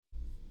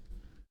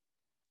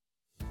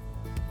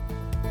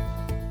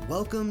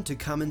Welcome to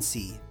Come and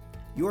See,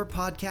 your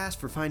podcast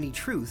for finding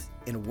truth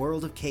in a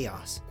world of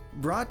chaos.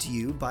 Brought to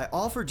you by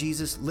All for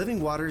Jesus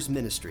Living Waters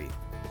Ministry.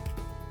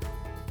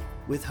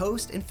 With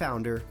host and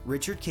founder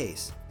Richard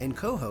Case and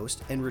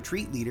co-host and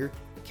retreat leader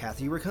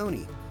Kathy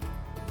Riccone.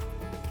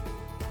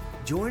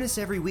 Join us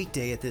every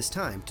weekday at this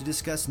time to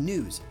discuss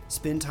news,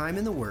 spend time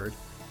in the Word,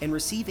 and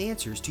receive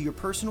answers to your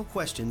personal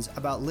questions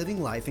about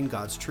living life in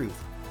God's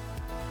truth.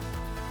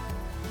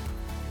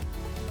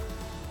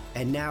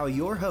 And now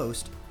your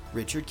host,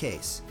 Richard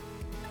Case.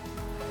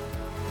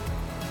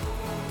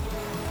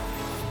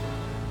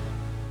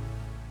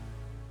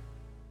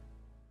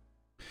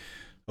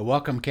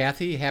 Welcome,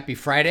 Kathy. Happy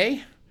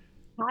Friday.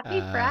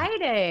 Happy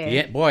Friday.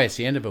 Yeah, boy, it's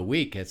the end of a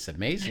week. It's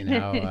amazing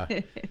how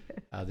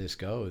this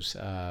goes.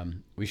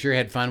 We sure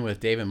had fun with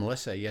Dave and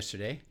Melissa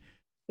yesterday.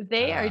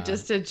 They are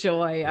just a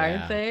joy,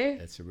 aren't they?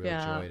 It's a real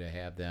joy to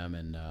have them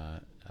and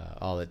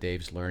all that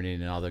Dave's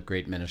learning and all the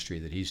great ministry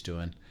that he's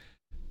doing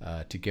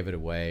to give it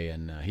away.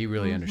 And he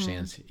really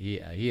understands.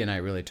 He and I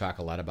really talk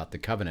a lot about the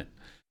covenant,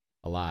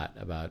 a lot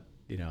about,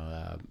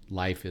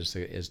 life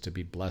is to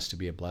be blessed, to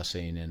be a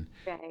blessing. And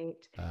right.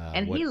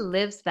 And he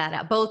lives that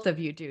out. Both of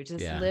you do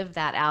live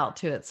that out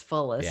to its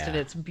fullest. Yeah. And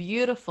it's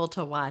beautiful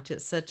to watch.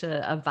 It's such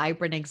a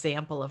vibrant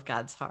example of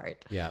God's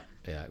heart. Yeah,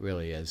 it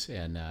really is.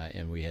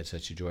 And we had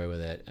such a joy with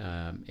it.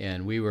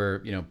 And we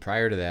were,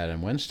 prior to that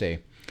on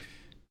Wednesday,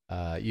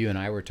 you and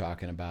I were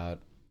talking about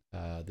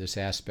this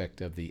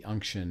aspect of the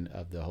unction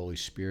of the Holy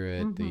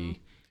Spirit, the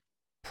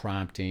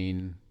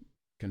prompting,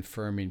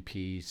 confirming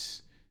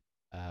peace,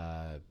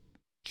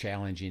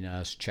 challenging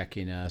us,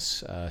 checking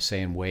us,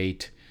 saying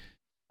wait,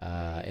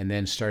 and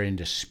then starting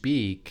to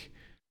speak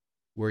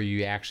where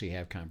you actually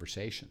have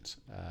conversations.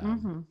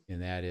 And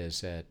that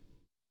is that,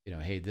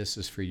 hey, this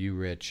is for you,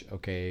 Rich.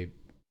 Okay,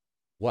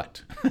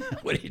 what?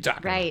 What are you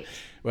talking about?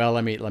 Well,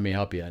 let me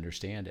help you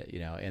understand it,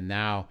 and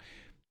now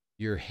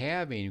you're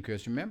having,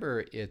 because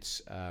remember,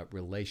 it's a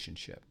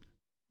relationship.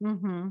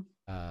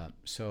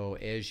 So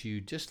as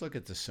you just look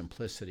at the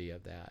simplicity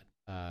of that,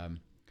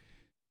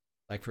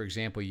 like, for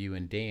example, you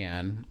and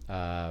Dan,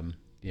 Linda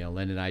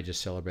and I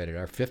just celebrated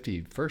our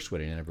 51st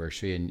wedding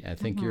anniversary, and I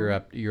think you're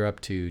up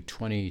to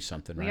 20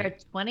 something, right? We are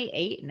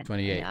 28 now.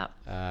 28.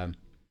 Yeah.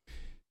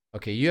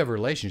 Okay, you have a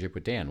relationship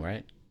with Dan,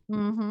 right?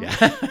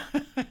 Yeah.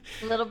 A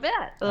little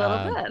bit.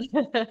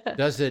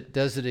 Does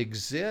it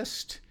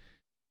exist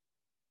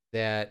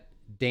that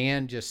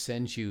Dan just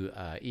sends you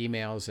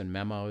emails and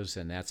memos,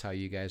 and that's how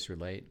you guys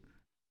relate?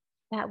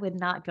 That would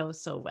not go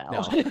so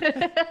well.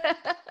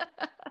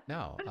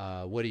 No.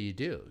 No. What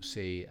do?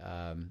 See,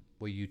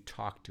 well, you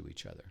talk to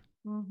each other.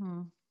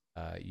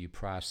 You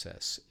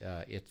process.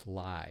 It's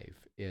live.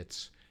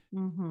 It's,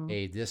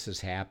 hey, this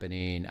is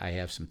happening. I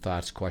have some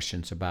thoughts,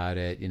 questions about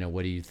it.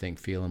 What do you think,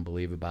 feel, and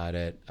believe about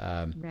it?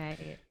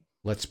 Right.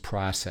 Let's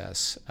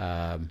process.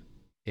 And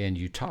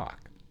you talk.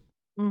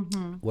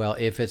 Well,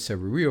 if it's a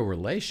real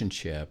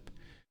relationship,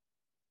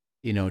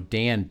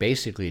 Dan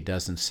basically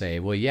doesn't say,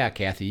 well, yeah,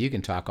 Kathy, you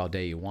can talk all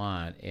day you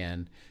want,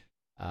 and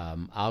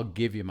I'll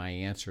give you my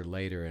answer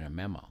later in a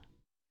memo.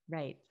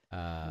 Right.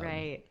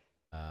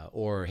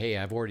 Or, hey,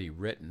 I've already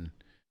written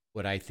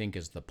what I think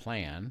is the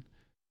plan.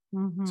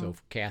 So,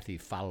 Kathy,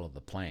 follow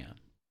the plan.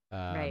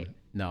 Right.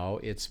 No,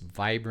 it's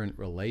vibrant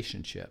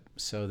relationship.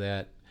 So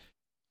that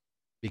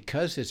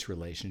because it's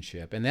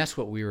relationship, and that's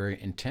what we were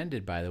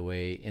intended, by the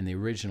way, in the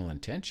original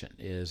intention,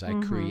 is I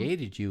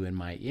created you in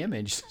my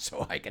image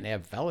so I can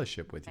have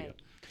fellowship with you.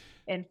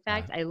 In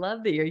fact, I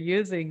love that you're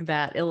using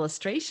that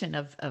illustration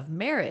of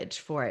marriage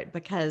for it,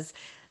 because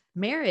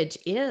marriage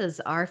is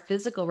our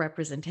physical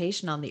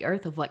representation on the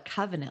earth of what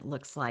covenant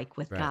looks like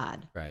with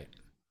God. Right.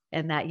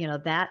 And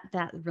that,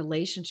 that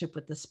relationship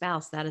with the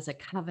spouse, that is a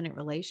covenant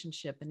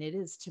relationship, and it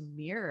is to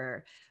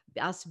mirror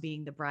us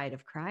being the bride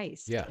of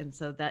Christ. Yeah. And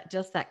so that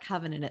just that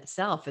covenant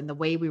itself and the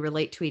way we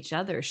relate to each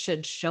other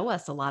should show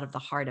us a lot of the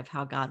heart of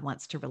how God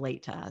wants to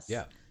relate to us.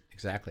 Yeah,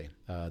 exactly.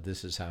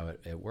 This is how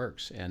it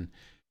works.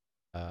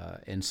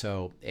 And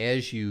so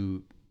as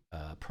you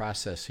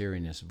process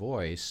hearing his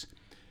voice,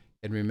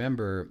 and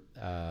remember,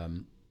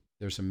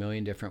 there's a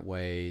million different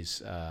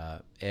ways.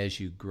 As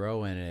you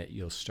grow in it,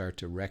 you'll start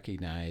to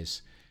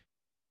recognize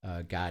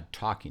God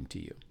talking to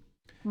you.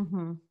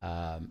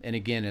 And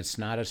again, it's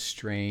not a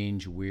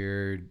strange,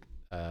 weird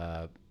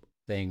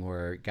thing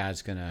where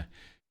God's going to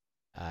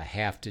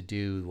have to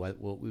do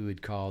what we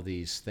would call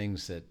these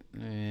things that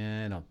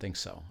I don't think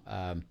so.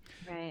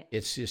 Right.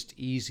 It's just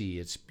easy.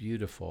 It's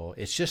beautiful.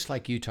 It's just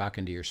like you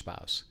talking to your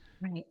spouse.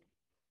 Right.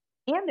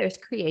 And there's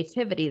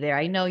creativity there.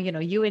 I know,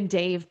 you and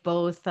Dave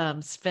both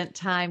spent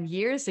time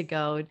years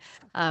ago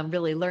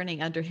really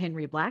learning under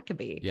Henry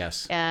Blackaby.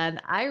 Yes.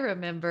 And I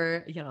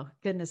remember,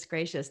 goodness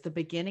gracious, the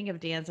beginning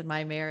of Dan's and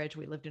my marriage,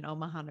 we lived in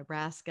Omaha,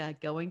 Nebraska,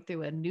 going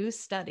through a new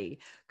study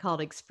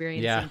called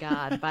Experiencing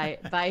God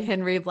by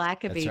Henry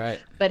Blackaby. That's right.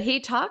 But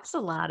he talks a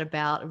lot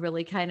about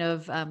really kind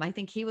of, I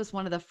think he was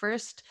one of the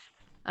first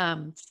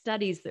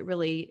studies that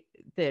really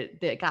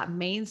that got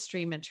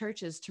mainstream in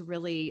churches to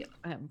really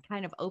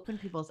kind of open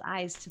people's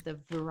eyes to the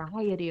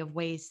variety of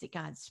ways that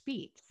God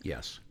speaks.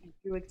 Yes. And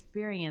through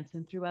experience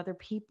and through other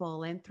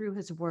people and through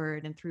his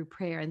word and through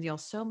prayer, and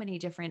so many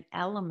different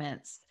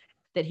elements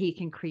that he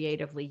can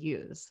creatively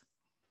use.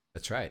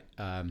 That's right.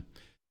 And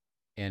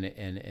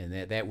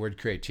that word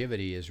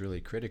creativity is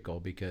really critical,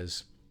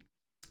 because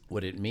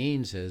what it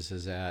means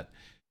is that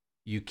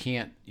you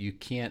can't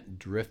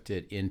drift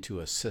it into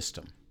a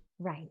system.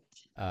 Right.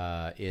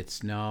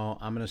 It's no,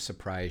 I'm going to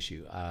surprise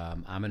you.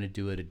 I'm going to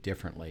do it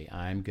differently.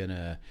 I'm going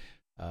to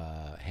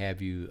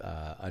have you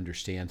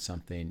understand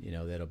something,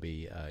 that'll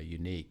be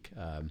unique.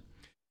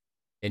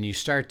 And you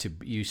start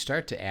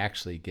to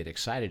actually get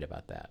excited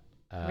about that.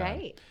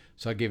 Right.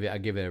 So I'll give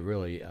it a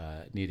really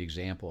neat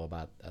example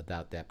about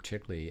that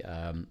particularly.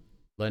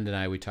 Linda and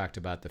I, we talked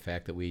about the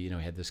fact that we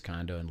had this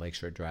condo in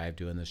Lakeshore Drive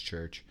doing this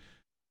church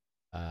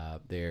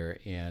there,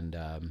 and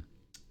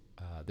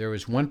there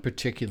was one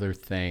particular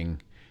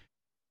thing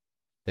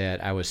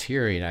that I was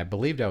hearing. I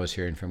believed I was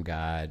hearing from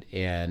God,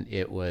 and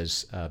it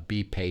was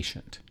be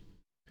patient.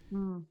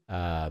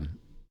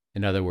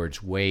 In other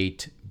words,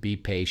 wait, be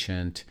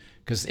patient.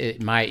 Because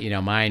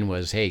mine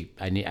was, hey,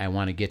 I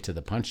want to get to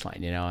the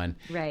punchline, and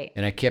right.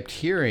 And I kept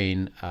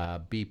hearing,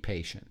 be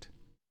patient.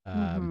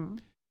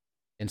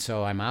 And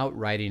so I'm out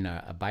riding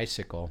a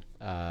bicycle,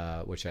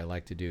 which I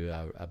like to do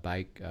a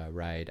bike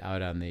ride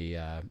out on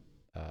the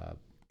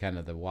kind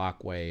of the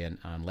walkway and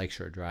on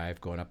Lakeshore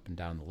Drive, going up and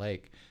down the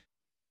lake,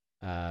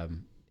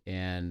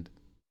 and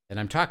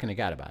I'm talking to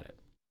God about it.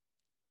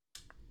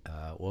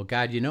 Well,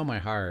 God, my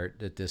heart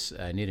that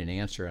I need an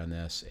answer on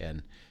this,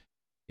 and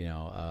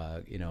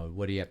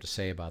what do you have to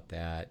say about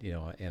that?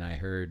 And I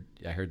heard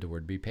the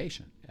word be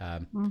patient.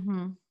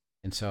 And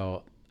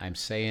so I'm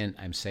saying,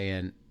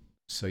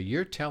 so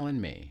you're telling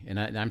me, and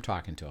I'm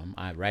talking to him,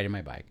 I'm riding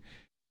my bike.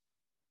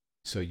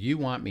 So you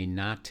want me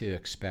not to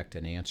expect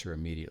an answer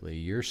immediately.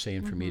 You're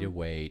saying for me to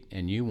wait,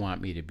 and you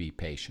want me to be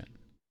patient.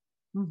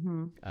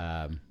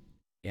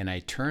 And I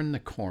turn the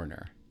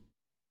corner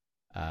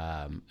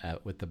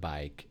with the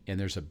bike, and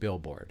there's a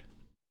billboard.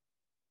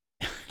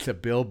 The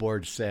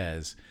billboard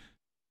says,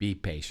 be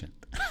patient.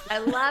 I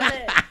love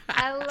it.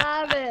 I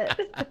love it.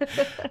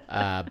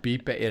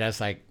 And I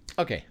was like,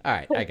 okay, all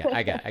right,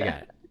 I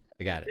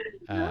got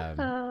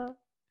it.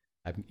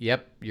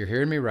 Yep, you're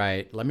hearing me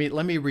right. Let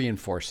me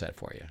reinforce that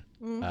for you.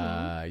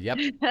 Yep,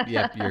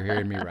 you're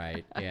hearing me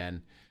right.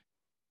 And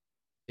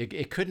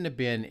it couldn't have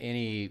been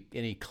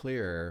any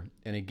clearer.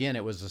 And again,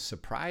 it was a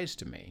surprise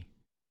to me.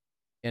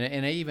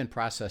 And I even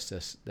processed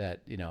this,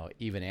 that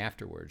even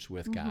afterwards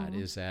with God,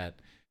 is that.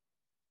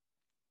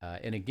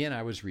 And again,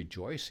 I was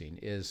rejoicing.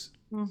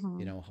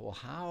 Well,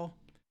 how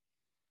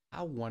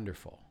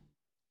wonderful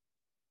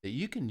that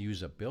you can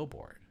use a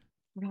billboard,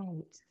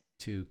 right,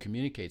 to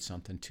communicate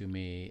something to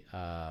me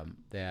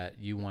that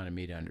you wanted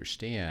me to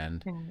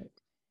understand. Right.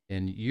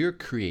 And your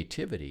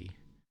creativity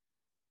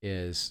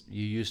is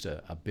you used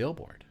a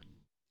billboard.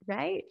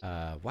 Right.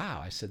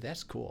 Wow, I said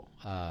that's cool.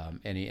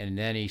 And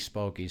then he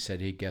spoke. He said,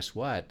 "Hey, guess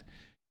what?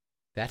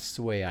 That's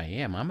the way I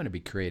am. I'm going to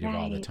be creative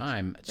all the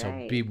time.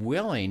 So be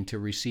willing to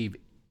receive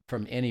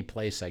from any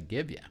place I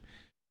give you,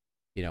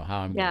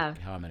 how I'm going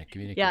to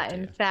communicate." Yeah.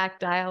 In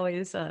fact, I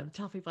always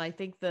tell people, I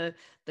think the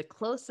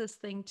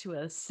closest thing to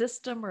a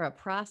system or a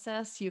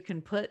process you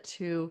can put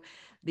to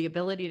the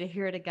ability to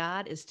hear to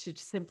God is to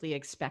simply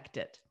expect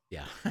it.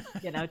 Yeah.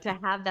 To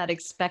have that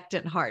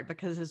expectant heart,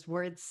 because his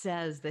word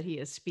says that he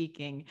is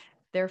speaking.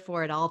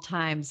 Therefore, at all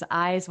times,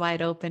 eyes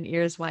wide open,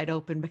 ears wide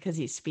open, because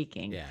he's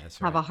speaking. Yeah,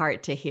 that's right. Have a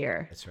heart to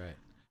hear. That's right.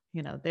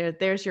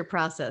 There's your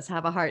process.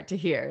 Have a heart to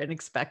hear and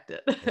expect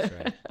it. That's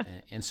right.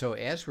 And so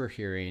as we're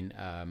hearing,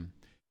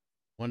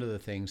 one of the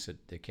things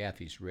that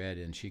Kathy's read,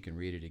 and she can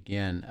read it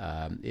again,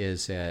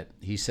 is that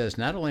he says,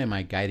 not only am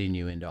I guiding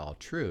you into all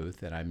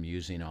truth, and I'm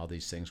using all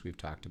these things we've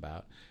talked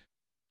about,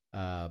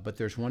 but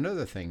there's one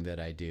other thing that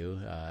I do,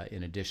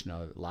 in addition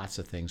to lots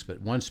of things, but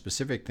one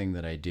specific thing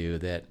that I do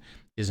that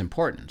is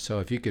important. So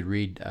if you could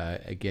read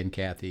again,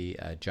 Kathy,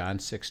 John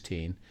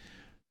 16,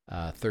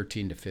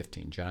 13 to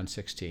 15. John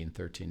 16,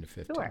 13 to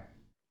 15. Sure.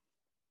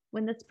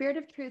 When the Spirit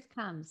of truth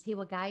comes, he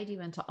will guide you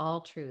into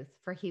all truth,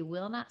 for he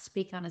will not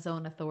speak on his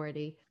own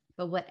authority,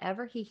 but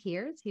whatever he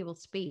hears, he will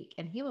speak,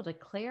 and he will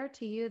declare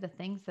to you the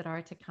things that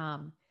are to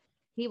come.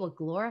 He will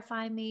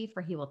glorify me,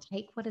 for he will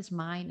take what is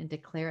mine and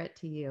declare it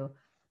to you.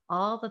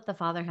 All that the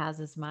Father has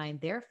is mine.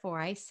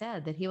 Therefore, I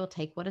said that he will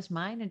take what is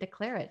mine and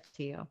declare it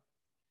to you.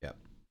 Yep.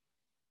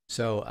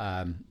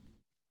 So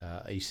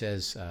he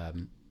says,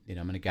 I'm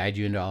going to guide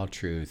you into all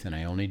truth, and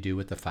I only do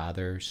what the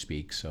Father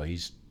speaks. So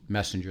he's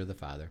messenger of the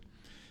Father.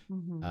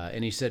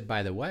 And he said,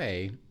 by the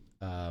way,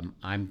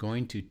 I'm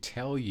going to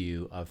tell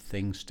you of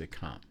things to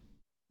come.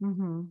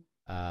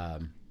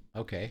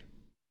 Okay.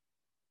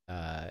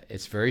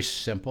 It's very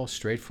simple,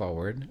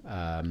 straightforward.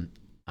 I'm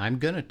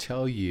going to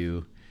tell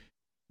you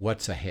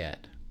what's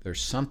ahead.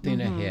 There's something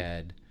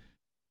ahead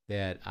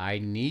that I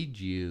need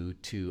you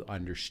to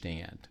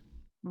understand.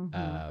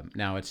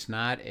 Now, it's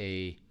not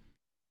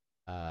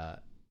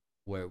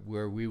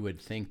where we would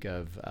think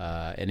of,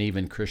 and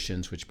even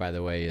Christians, which by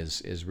the way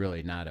is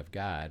really not of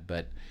God,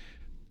 but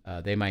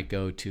they might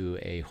go to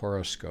a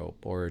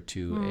horoscope or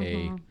to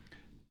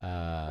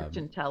Mm-hmm.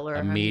 Fortune teller, a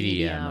a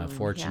medium, a medium.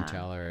 fortune Yeah.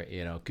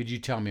 teller. Could you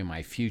tell me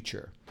my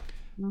future?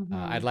 Mm-hmm.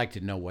 I'd like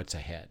to know what's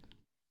ahead.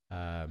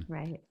 Um,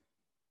 Right.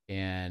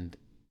 and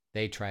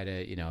they try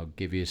to,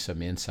 give you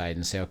some insight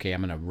and say, okay,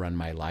 I'm going to run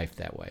my life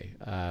that way.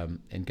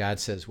 And God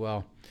says,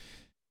 well,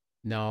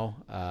 no.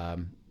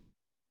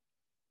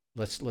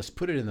 Let's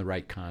put it in the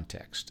right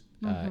context.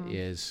 Mm-hmm.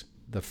 Is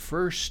the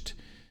first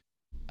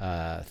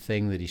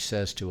thing that He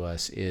says to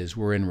us is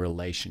we're in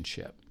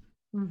relationship.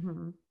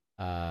 Mm-hmm.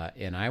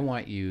 And I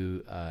want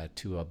you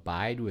to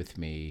abide with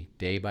me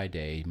day by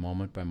day,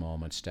 moment by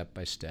moment, step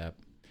by step.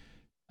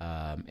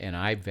 And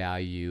I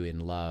value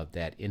and love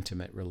that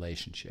intimate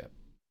relationship.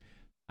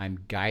 I'm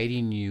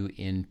guiding you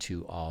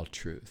into all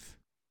truth.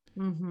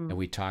 Mm-hmm. And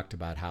we talked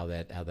about how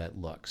that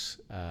looks.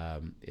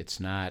 It's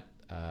not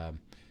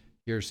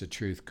here's the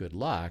truth, good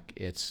luck.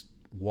 It's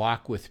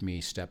walk with me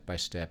step by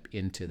step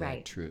into that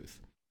Right. truth.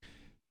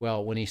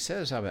 Well, when He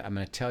says I'm going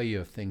to tell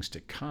you of things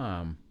to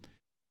come,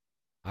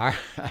 our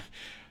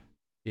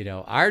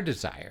our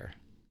desire,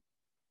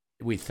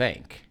 we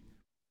think,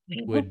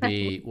 would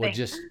be, well,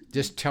 Thanks.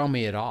 just tell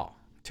me it all.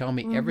 Tell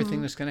me everything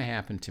Mm-hmm. that's going to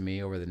happen to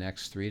me over the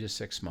next 3 to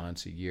 6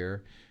 months, a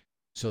year,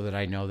 so that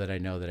I know that I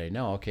know that I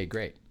know. Okay,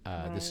 great.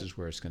 This Right. is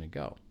where it's going to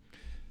go.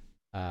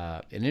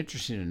 And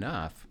interesting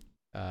enough,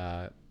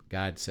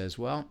 God says,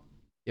 well,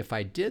 if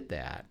I did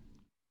that,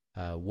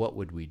 what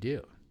would we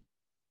do?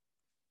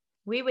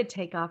 We would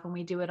take off and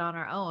we do it on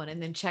our own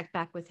and then check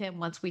back with Him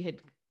once we had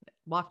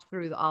walked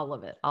through all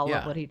of it, all of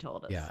Yeah, what He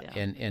told us. yeah. Yeah.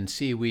 And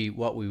see,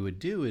 what we would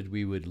do is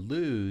we would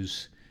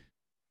lose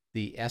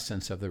the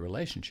essence of the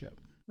relationship.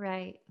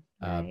 Right.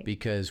 Right.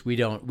 Because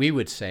we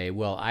would say,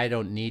 well, I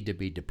don't need to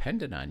be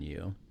dependent on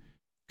you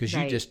because you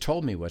Right. just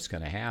told me what's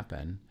going to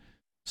happen.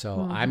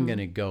 So I'm going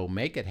Mm-hmm. to go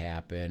make it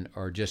happen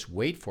or just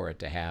wait for it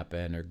to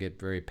happen or get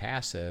very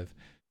passive,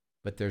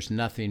 but there's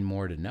nothing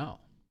more to know.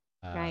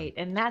 Right.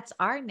 And that's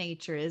our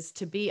nature, is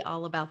to be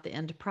all about the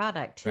end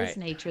product. His Right,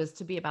 nature is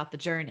to be about the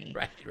journey,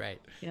 right.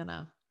 you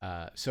know.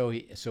 So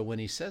when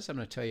He says, I'm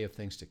going to tell you of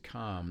things to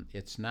come,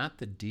 it's not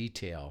the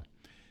detail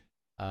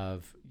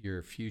of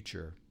your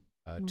future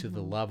to the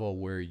Mm-hmm. level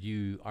where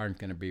you aren't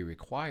going to be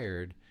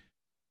required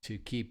to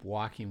keep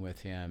walking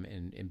with Him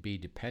and be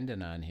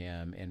dependent on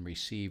Him and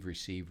receive,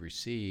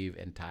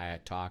 and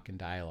talk and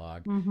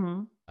dialogue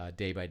Mm-hmm.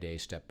 day by day,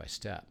 step by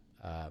step.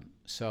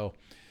 So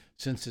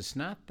since it's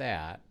not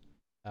that,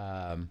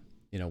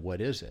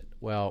 what is it?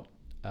 Well,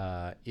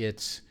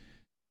 it's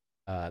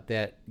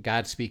that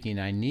God speaking,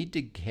 I need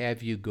to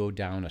have you go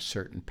down a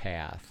certain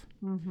path,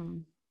 Mm-hmm.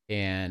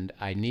 and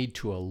I need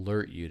to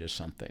alert you to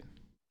something.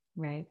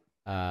 Right.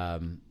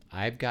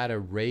 I've got to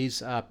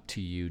raise up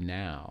to you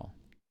now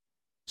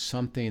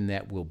something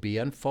that will be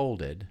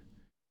unfolded,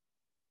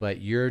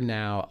 but you're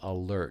now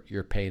alert.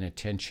 You're paying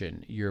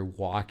attention. You're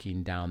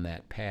walking down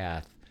that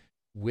path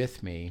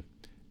with me,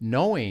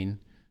 knowing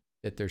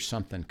that there's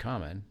something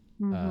coming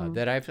Mm-hmm.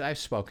 that I've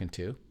spoken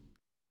to,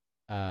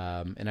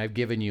 and I've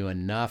given you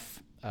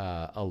enough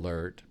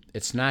alert.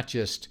 It's not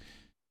just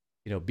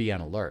be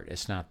on alert.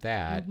 It's not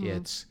that. Mm-hmm.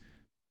 It's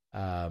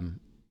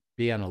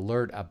be on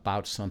alert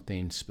about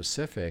something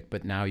specific,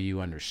 but now you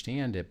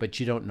understand it, but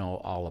you don't know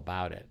all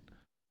about it.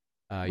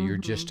 You're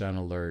Mm-hmm. just on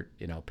alert,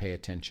 pay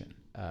attention.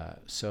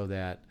 So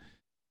that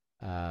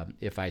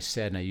if I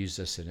said, and I use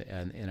this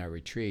in our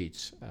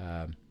retreats,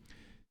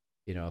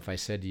 if I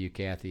said to you,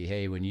 Kathy,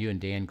 hey, when you and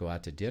Dan go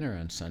out to dinner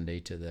on Sunday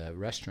to the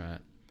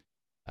restaurant,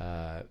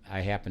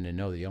 I happen to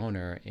know the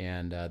owner,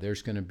 and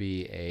there's going to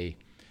be a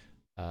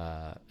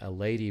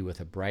lady with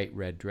a bright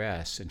red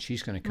dress, and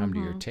she's going to come to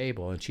your Mm-hmm.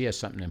 table, and she has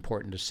something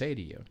important to say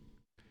to you.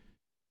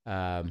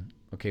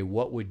 Okay,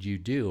 what would you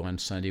do on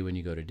Sunday when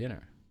you go to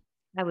dinner?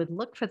 I would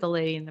look for the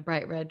lady in the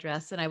bright red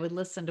dress and I would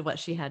listen to what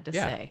she had to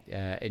Yeah, say.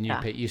 and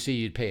Yeah.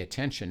 you'd pay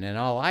attention, and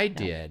all I Yeah.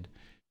 did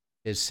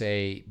is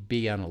say,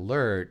 be on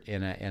alert,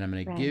 and I'm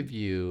going to Right. give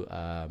you,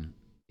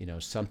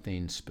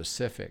 something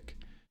specific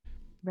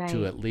to Right.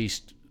 at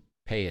least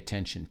pay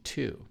attention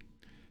to.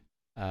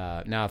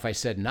 Now, if I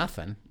said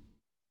nothing,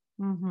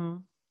 Mm-hmm.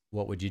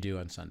 what would you do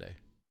on Sunday?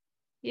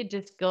 You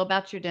just go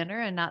about your dinner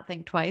and not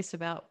think twice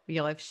about,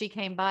 if she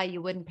came by,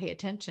 you wouldn't pay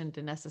attention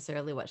to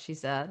necessarily what she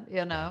said,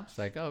 Yeah, it's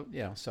like, oh,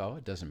 so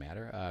it doesn't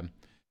matter.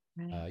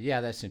 Right. Yeah,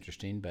 that's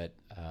interesting, but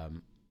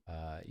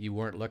you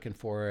weren't looking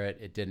for it.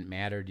 It didn't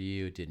matter to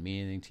you. It didn't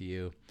mean anything to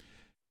you.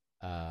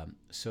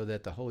 So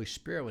that the Holy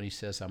Spirit, when He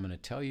says, I'm going to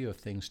tell you of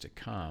things to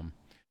come,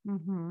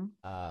 Mm-hmm.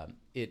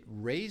 it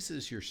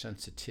raises your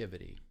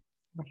sensitivity.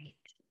 Right.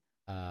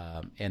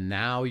 And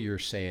now you're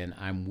saying,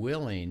 I'm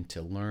willing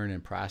to learn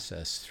and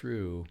process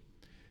through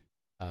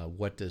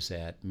what does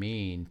that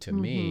mean to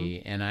Mm-hmm.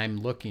 me, and I'm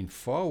looking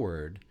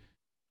forward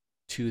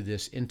to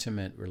this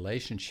intimate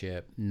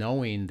relationship,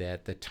 knowing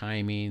that the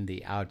timing,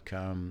 the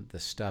outcome, the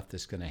stuff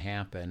that's going to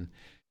happen,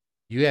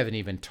 you haven't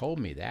even told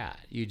me that.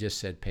 You just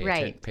said pay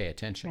Right.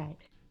 attention. Right.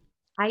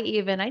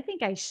 I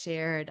think I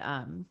shared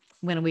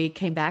when we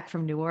came back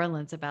from New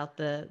Orleans about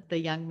the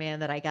young man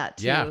that I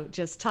got Yeah, to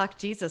just talk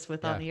Jesus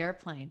with on yeah, the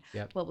airplane.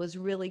 yep. What was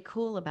really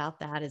cool about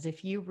that is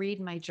if you read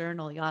my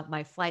journal,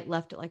 my flight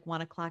left at like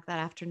 1 o'clock that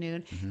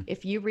afternoon. Hmm.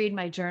 If you read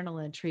my journal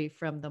entry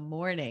from the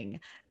morning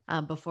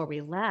before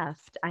we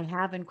left, I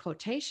have in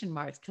quotation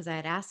marks because I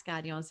had asked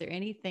God, is there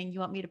anything you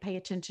want me to pay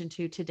attention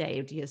to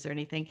today? Is there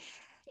anything?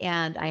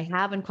 And I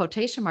have in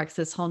quotation marks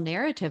this whole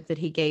narrative that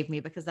he gave me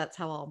because that's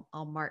how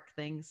I'll mark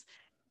things,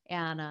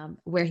 and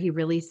where he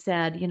really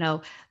said,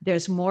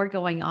 there's more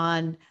going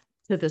on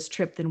to this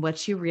trip than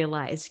what you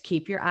realize.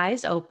 Keep your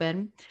eyes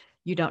open.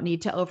 You don't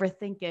need to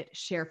overthink it.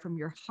 Share from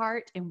your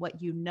heart and what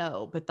you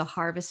know, but the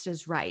harvest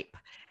is ripe,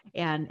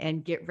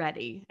 and get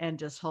ready and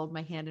just hold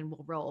my hand and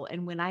we'll roll.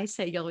 And when I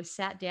say, you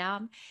sat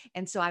down,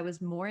 and so I was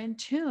more in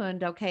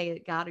tuned.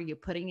 Okay, God, are you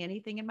putting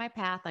anything in my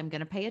path? I'm going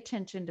to pay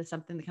attention to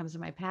something that comes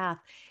in my path.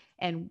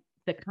 And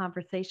the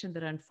conversation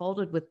that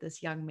unfolded with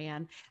this young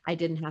man, I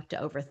didn't have to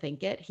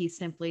overthink it.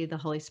 The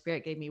Holy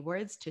Spirit gave me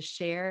words to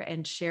share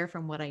and share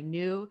from what I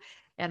knew.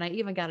 And I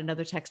even got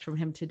another text from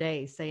him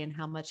today saying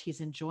how much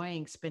he's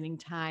enjoying spending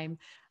time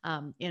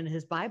in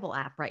his Bible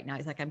app right now.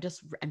 He's like, I'm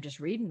just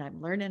reading. I'm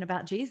learning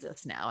about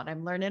Jesus now, and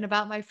I'm learning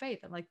about my faith.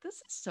 I'm like, this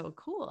is so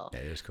cool.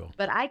 That is cool.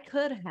 But I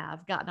could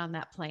have gotten on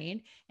that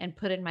plane and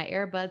put in my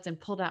earbuds and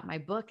pulled out my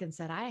book and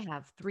said, I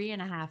have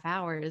 3.5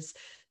 hours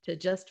to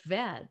just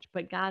veg.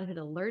 But God had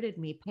alerted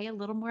me, pay a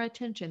little more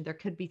attention. There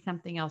could be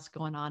something else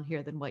going on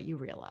here than what you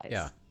Yeah.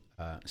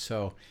 realize.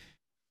 So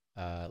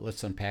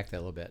let's unpack that a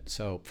little bit.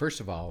 So first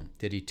of all,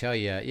 did he tell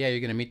you, yeah, you're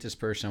going to meet this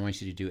person. I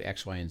want you to do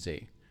X, Y, and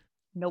Z?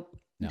 Nope.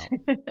 No.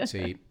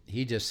 See,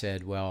 he just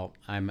said, well,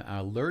 I'm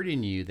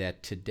alerting you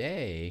that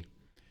today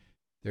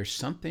there's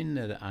something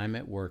that I'm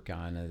at work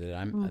on,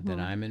 that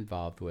I'm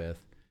involved with,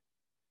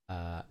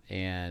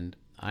 and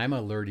I'm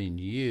alerting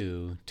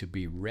you to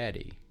be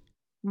ready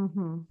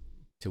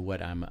to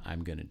what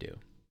I'm going to do.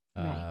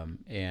 Right.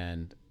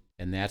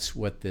 And that's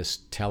what this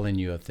telling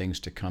you of things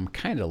to come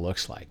kind of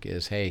looks like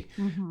is, hey,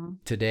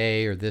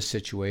 today or this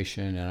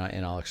situation,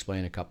 and I'll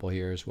explain a couple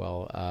here as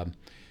well.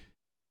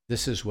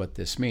 This is what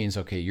this means.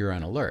 Okay, you're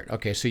on alert.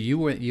 Okay, so you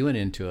went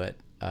into it.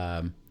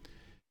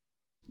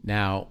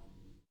 Now,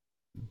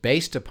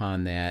 based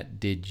upon that,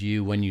 did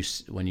you when you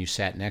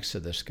sat next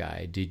to this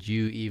guy, did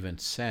you even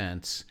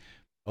sense,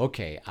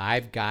 okay,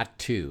 I've got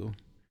to?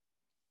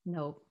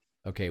 Nope.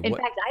 Okay, In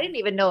fact, I didn't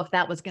even know if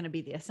that was going to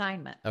be the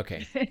assignment.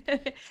 Okay,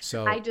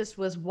 so I just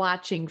was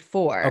watching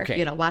for,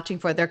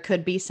 there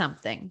could be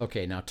something.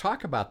 Okay, now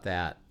talk about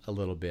that a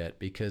little bit,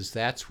 because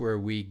that's where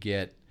we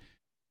get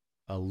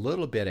a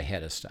little bit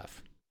ahead of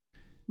stuff.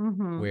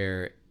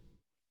 Where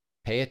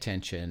pay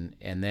attention,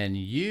 and then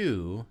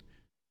you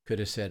could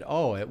have said,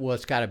 "Oh,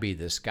 it's got to be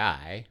this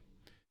guy."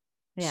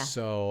 Yeah.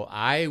 So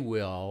I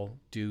will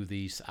do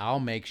these.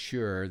 I'll make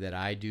sure that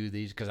I do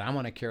these because I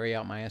want to carry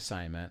out my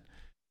assignment.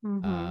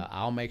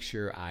 I'll make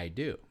sure I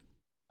do.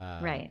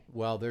 Right.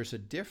 Well, there's a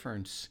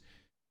difference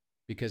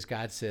because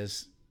God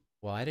says,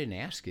 well, I didn't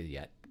ask you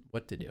yet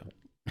what to do.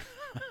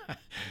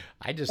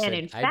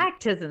 In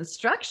fact, his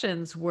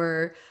instructions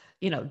were,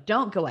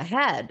 don't go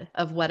ahead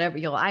of whatever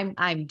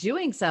I'm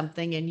doing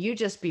something, and you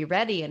just be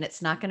ready, and it's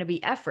not going to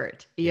be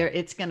effort.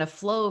 It's going to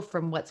flow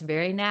from what's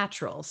very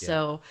natural.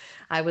 So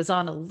I was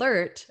on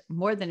alert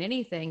more than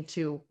anything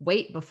to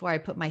wait before I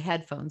put my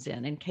headphones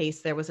in case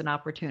there was an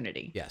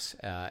opportunity. Yes.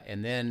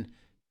 And then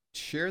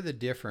share the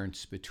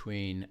difference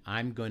between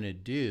I'm going to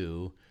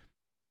do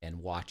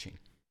and watching.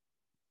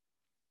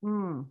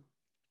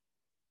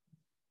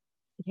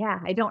 Yeah,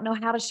 I don't know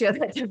how to share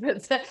that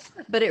difference,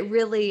 but it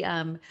really,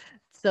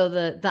 so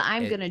the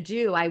I'm going to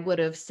do, I would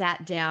have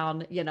sat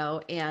down,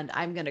 and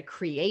I'm going to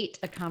create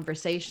a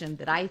conversation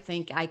that I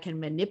think I can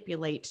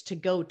manipulate to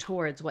go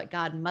towards what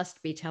God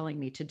must be telling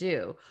me to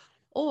do.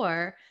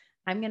 Or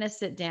I'm going to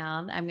sit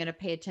down, I'm going to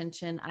pay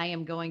attention. I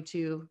am going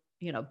to,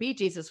 be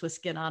Jesus with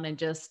skin on and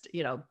just,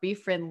 be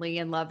friendly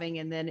and loving.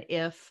 And then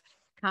if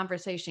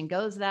conversation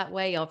goes that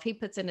way, if he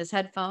puts in his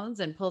headphones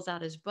and pulls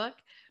out his book,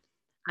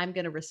 I'm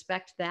going to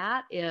respect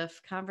that. If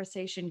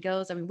conversation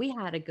goes, we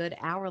had a good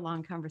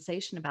hour-long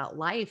conversation about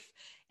life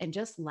and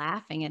just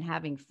laughing and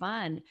having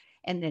fun.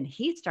 And then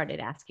he started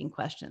asking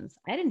questions.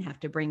 I didn't have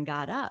to bring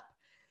God up.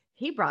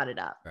 He brought it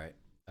up. Right.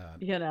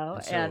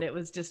 And it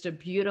was just a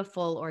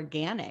beautiful,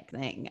 organic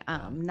thing,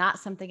 not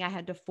something I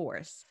had to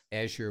force.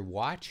 As you're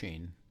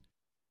watching,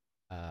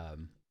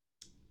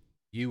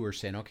 you were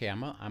saying, okay,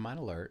 I'm on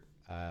alert.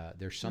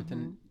 There's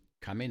something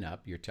coming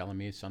up. You're telling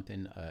me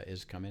something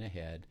is coming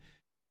ahead.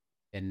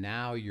 And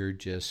now you're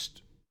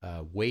just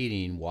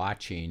waiting,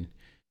 watching.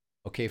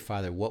 Okay,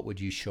 Father, what would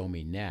you show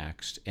me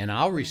next? And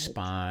I'll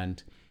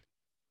respond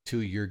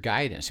to your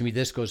guidance.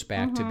 This goes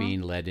back to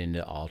being led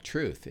into all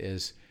truth.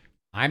 Is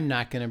I'm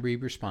not going to be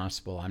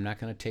responsible. I'm not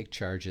going to take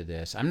charge of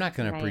this. I'm not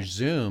going to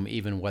presume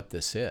even what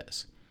this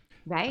is.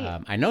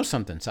 Right. I know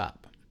something's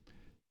up.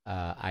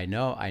 I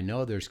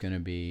know there's going to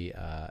be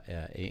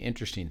an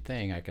interesting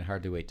thing. I can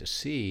hardly wait to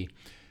see.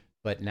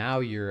 But now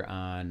you're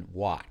on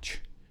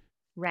watch.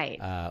 Right.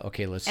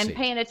 Okay, let's And see.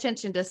 paying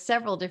attention to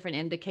several different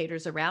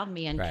indicators around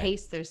me in Right.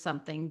 case there's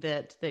something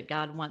that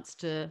God wants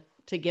to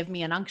give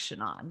me an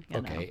unction on,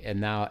 you know. Okay,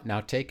 and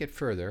now take it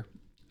further.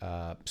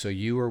 So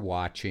you were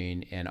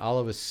watching, and all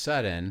of a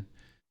sudden,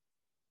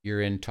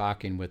 you're in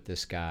talking with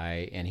this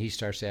guy, and he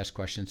starts to ask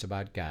questions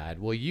about God.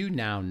 Well, you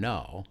now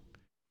know.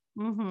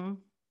 Mm-hmm.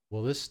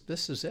 Well,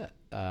 this is it.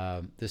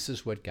 This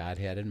is what God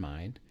had in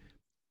mind.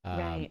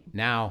 Right.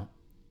 Now,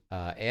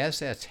 as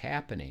that's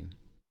happening,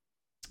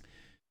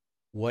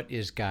 what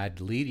is God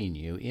leading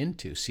you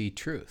into? See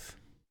truth.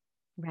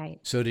 Right.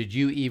 So did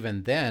you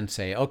even then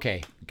say,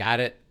 "Okay, got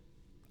it.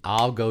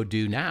 I'll go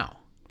do now"?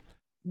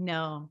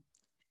 No.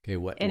 Okay,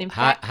 And in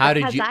fact,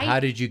 because how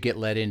did you get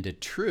led into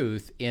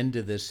truth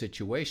into this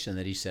situation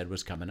that he said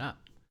was coming up?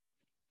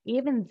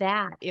 even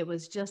that, it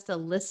was just a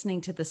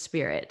listening to the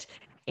spirit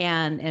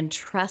and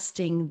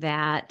trusting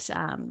that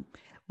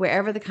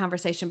wherever the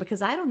conversation,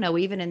 because I don't know,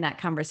 even in that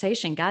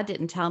conversation, God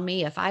didn't tell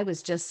me if I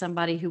was just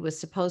somebody who was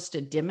supposed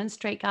to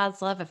demonstrate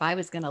God's love, if I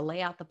was going to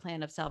lay out the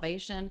plan of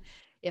salvation,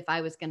 if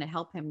I was going to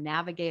help him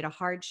navigate a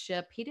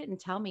hardship. He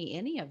didn't tell me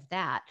any of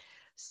that.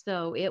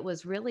 So it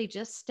was really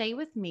just stay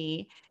with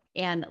me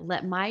and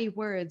let my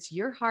words,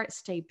 your heart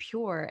stay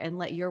pure, and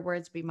let your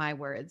words be my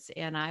words,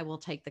 and I will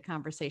take the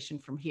conversation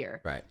from here.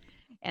 Right.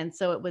 And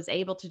so it was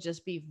able to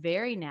just be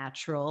very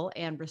natural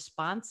and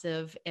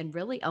responsive, and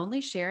really only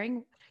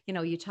sharing,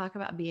 you talk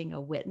about being a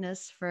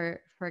witness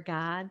for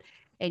God,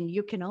 and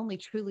you can only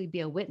truly be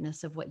a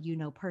witness of what you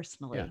know Yeah.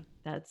 personally.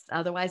 That's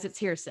otherwise it's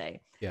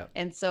hearsay. Yeah.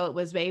 And so it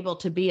was able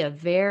to be a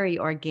very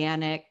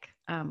organic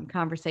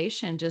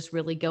conversation, just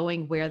really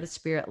going where the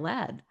spirit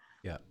led.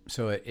 Yeah.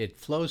 So it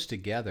flows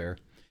together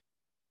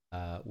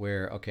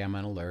where, okay, I'm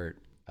on alert.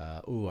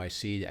 I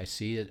see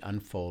it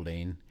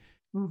unfolding,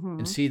 and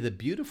Mm-hmm. see the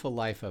beautiful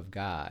life of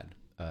God.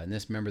 And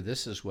remember,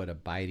 this is what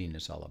abiding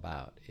is all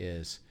about.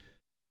 Is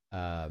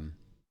um,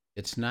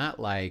 it's not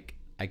like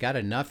I got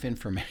enough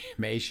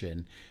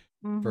information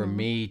for Mm-hmm.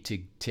 me to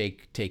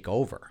take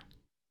over.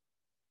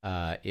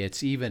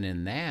 It's even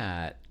in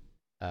that.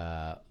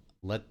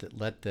 Let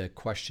the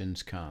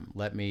questions come.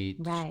 Let me.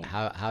 Right.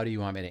 How do you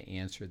want me to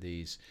answer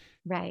these?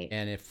 Right.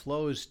 And it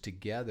flows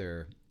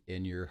together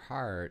in your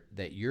heart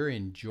that you're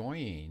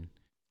enjoying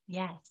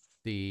Yes.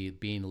 the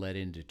being led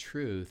into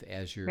truth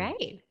as you're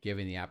Right.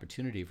 giving the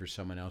opportunity for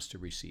someone else to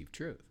receive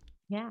truth.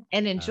 Yeah.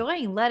 And Uh,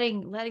 enjoying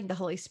letting the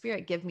Holy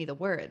Spirit give me the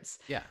words,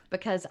 yeah,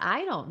 because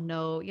I don't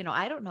know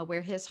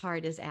where his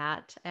heart is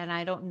at, and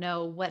I don't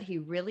know what he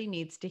really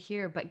needs to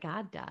hear, but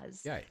God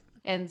does. yeah,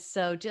 And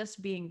so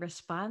just being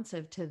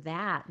responsive to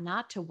that,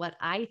 not to what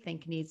I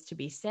think needs to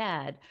be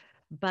said,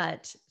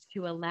 but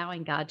to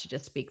allowing God to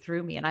just speak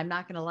through me. And I'm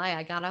not going to lie,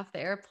 I got off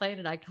the airplane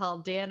and I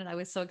called Dan, and I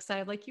was so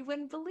excited. Like, you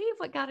wouldn't believe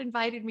what God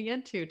invited me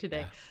into today.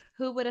 yeah,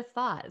 Who would have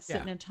thought, yeah,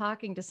 sitting and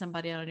talking to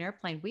somebody on an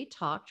airplane? We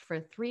talked for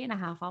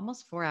 3.5,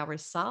 almost 4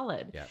 hours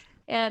solid. yeah,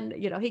 And,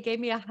 he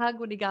gave me a hug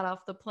when he got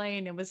off the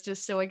plane and was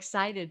just so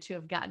excited to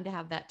have gotten to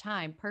have that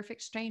time.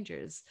 Perfect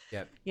strangers,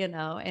 yeah, and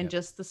yeah,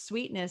 just the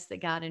sweetness that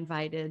God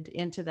invited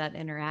into that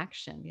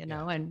interaction,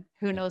 yeah, and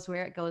who yeah, knows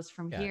where it goes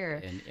from yeah.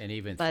 here,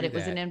 And but it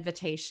was an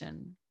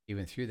invitation.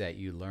 even through that,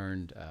 you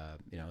learned,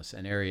 it's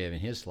an area in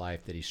his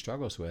life that he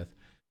struggles with,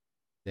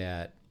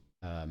 that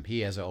he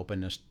has an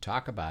openness to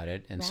talk about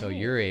it, and so Right.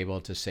 you're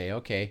able to say,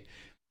 okay,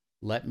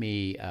 let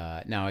me.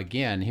 Now,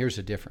 again, here's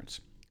the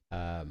difference: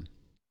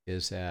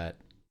 is that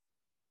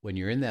when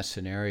you're in that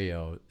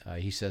scenario,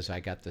 he says, "I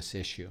got this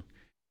issue."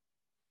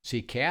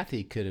 See,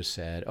 Kathy could have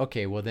said,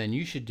 "Okay, well then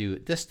you should do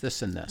this,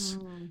 this, and this,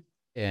 Mm,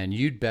 and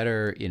you'd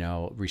better,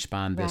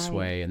 respond this right.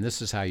 way, and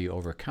this is how you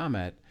overcome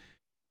it."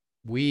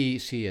 We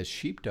see as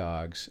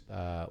sheepdogs,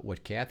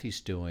 what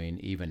Kathy's doing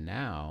even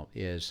now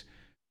is,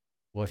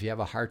 well, if you have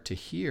a heart to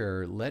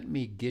hear, let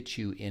me get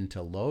you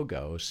into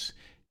logos,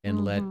 and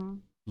Mm-hmm.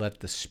 let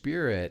the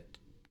Spirit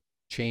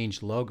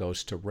change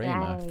logos to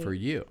Rhema for Right.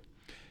 you,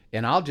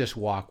 and I'll just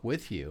walk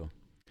with you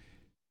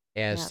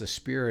as Yep. the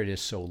Spirit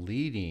is so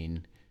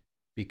leading,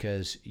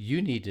 because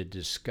you need to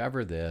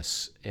discover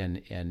this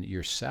and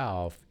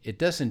yourself. It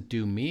doesn't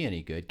do me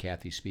any good,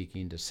 Kathy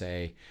speaking, to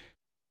say,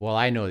 well,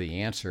 I know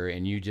the answer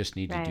and you just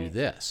need to do Right.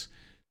 this.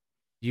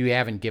 You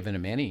haven't given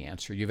them any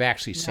answer. Right. You've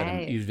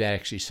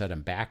actually set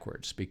them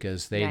backwards,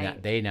 because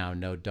Right. they now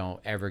know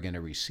don't ever going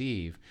to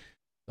receive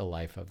the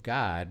life of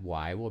God.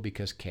 Why? Well,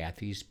 because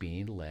Kathy's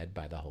being led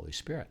by the Holy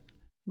Spirit.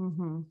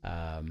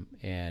 Mm-hmm.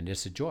 And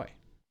it's a joy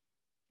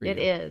for It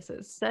you. is.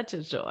 It's such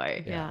a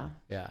joy. Yeah,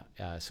 Yeah.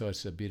 yeah. So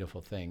it's a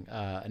beautiful thing.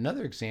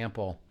 Another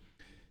example,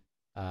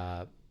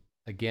 uh,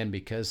 again,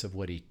 because of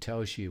what he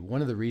tells you,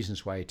 one of the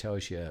reasons why he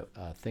tells you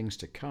things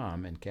to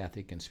come, and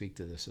Kathy can speak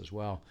to this as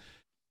well,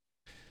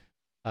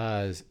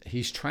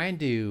 he's trying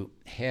to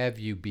have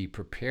you be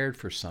prepared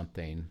for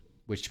something,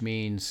 which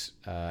means,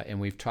 and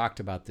we've talked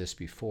about this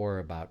before,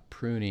 about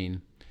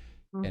pruning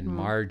and Mm-hmm.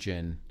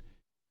 margin,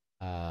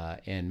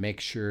 and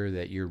make sure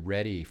that you're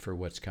ready for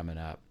what's coming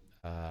up.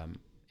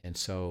 And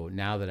so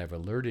now that I've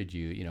alerted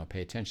you,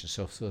 pay attention.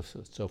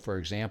 So for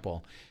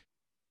example,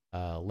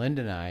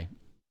 Linda and I,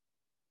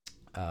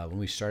 when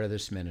we started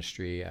this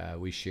ministry,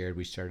 we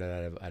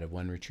started out of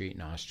one retreat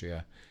in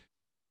Austria.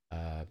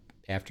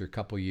 After a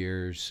couple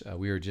years,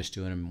 we were just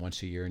doing them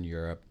once a year in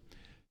Europe.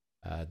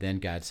 Then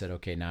God said,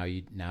 okay,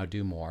 now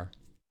do more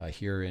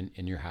here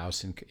in your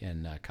house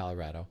in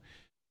Colorado.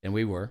 And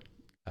we were.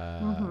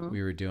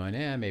 We were doing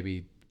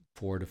maybe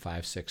 4 to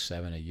 5, 6,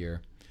 7 a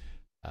year.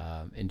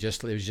 And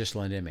it was just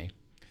Linda and me.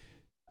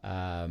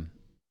 And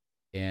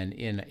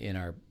in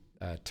our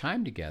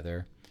time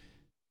together,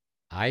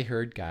 I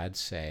heard God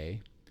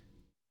say,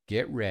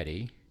 get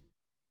ready.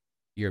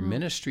 Your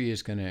ministry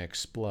is going to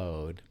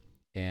explode,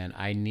 and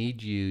I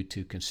need you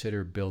to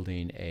consider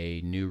building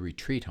a new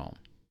retreat home.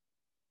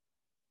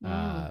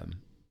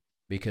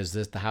 Because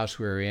the house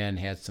we were in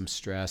had some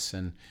stress,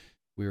 and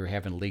we were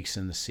having leaks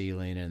in the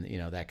ceiling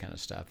and, that kind of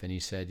stuff. And he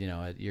said,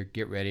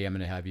 get ready. I'm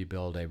going to have you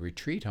build a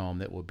retreat home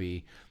that will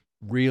be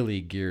really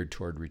geared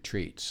toward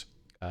retreats.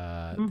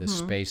 The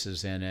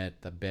spaces in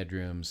it, the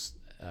bedrooms,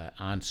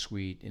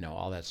 ensuite,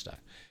 all that stuff.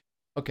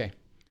 Okay.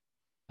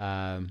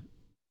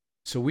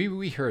 So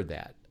we heard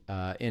that,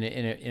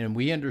 and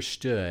we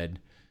understood,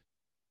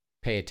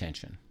 pay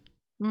attention.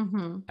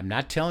 I'm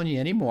not telling you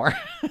anymore.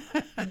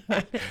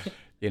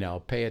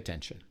 Pay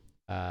attention.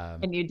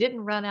 And you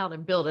didn't run out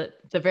and build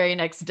it the very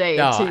next day.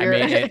 No,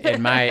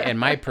 and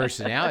my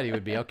personality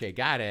would be, okay,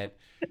 got it.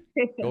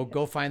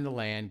 Go find the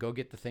land, go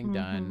get the thing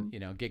done,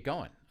 get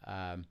going.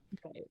 And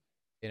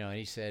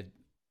he said,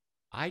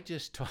 I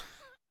just told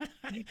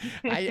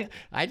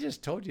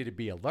you to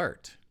be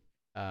alert.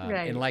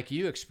 And like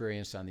you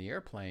experienced on the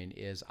airplane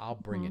is I'll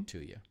bring it to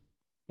you.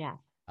 Yeah.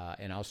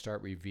 And I'll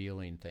start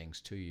revealing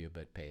things to you,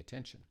 but pay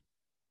attention.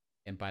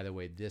 And by the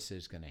way, this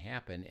is going to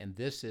happen. And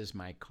this is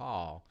my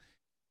call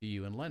to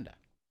you and Linda.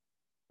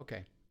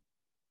 Okay.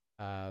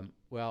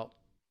 Well,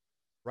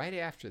 right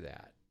after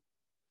that,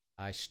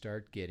 I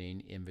start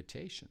getting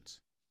invitations.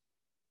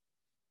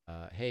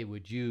 Hey,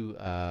 would you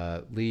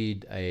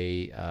lead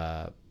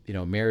a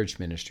marriage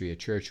ministry at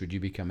church? Would you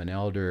become an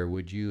elder?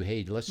 Would you?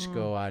 Hey, let's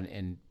go on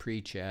and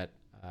preach at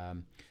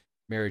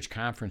marriage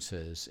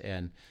conferences.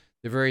 And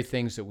the very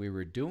things that we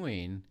were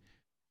doing,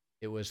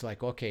 it was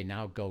like, okay,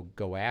 now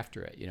go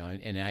after it,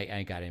 and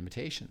I got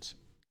invitations.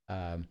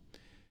 And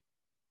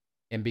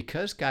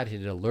because God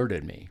had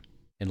alerted me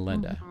and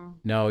Linda,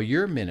 no,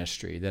 your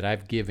ministry that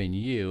I've given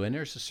you, and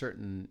there's a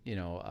certain,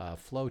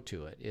 flow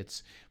to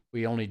it.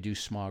 We only do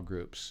small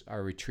groups.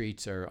 Our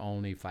retreats are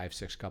only 5,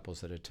 6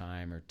 couples at a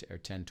time, or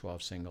 10,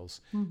 12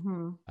 singles.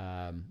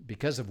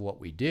 Because of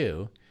what we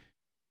do,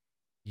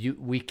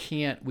 we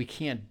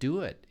can't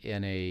do it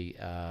in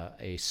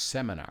a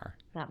seminar.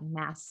 That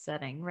mass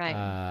setting,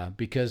 right?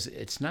 Because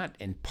it's not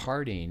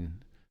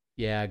imparting,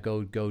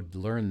 go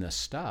learn this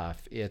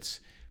stuff.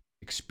 It's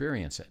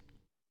experience it.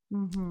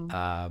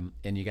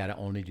 And you got to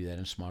only do that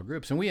in small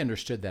groups. And we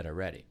understood that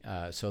already.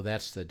 So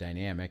that's the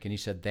dynamic. And he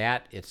said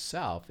that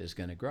itself is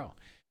going to grow.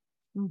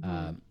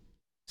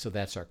 So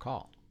that's our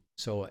call.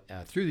 So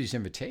through these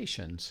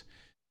invitations,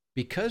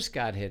 because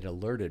God had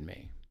alerted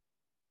me,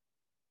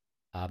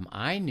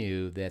 I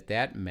knew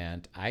that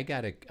meant I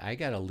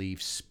gotta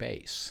leave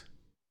space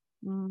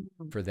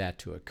for that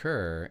to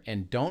occur,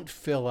 and don't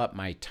fill up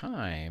my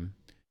time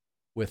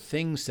with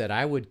things that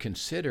I would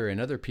consider and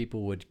other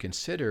people would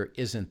consider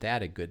isn't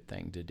that a good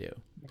thing to do.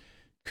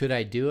 Could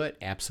I do it?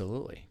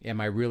 Absolutely. Am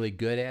I really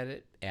good at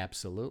it?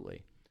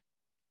 Absolutely.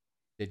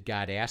 Did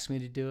God ask me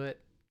to do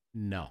it?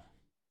 No.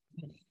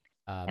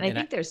 And I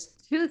think there's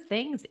two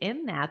things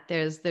in that.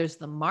 There's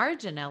the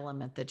margin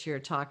element that you're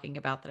talking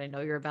about that I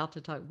know you're about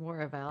to talk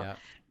more about.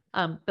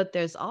 Yeah. But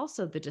there's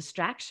also the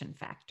distraction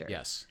factor.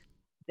 Yes.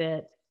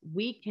 That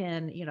we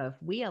can, if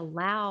we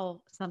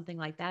allow something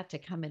like that to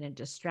come in and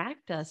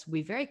distract us,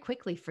 we very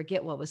quickly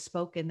forget what was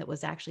spoken that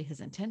was actually his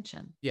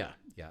intention. Yeah.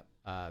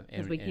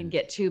 Because we can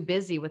get too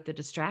busy with the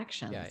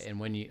distractions. Yeah. And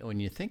when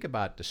you think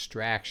about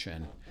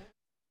distraction,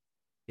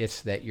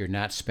 it's that you're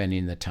not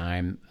spending the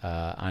time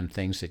on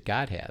things that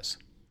God has.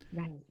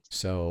 Right.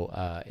 So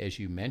as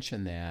you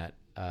mentioned that,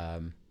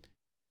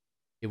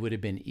 it would have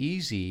been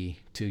easy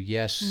to,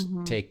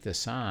 take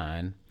this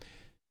on.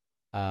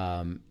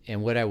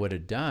 And what I would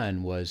have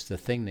done was the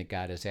thing that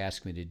God has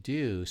asked me to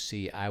do,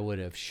 I would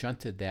have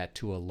shunted that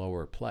to a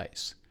lower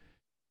place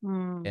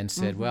and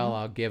said, well,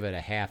 I'll give it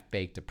a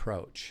half-baked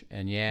approach.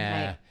 And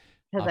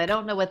because I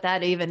don't know what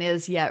that even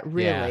is yet,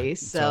 really. Yeah,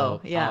 so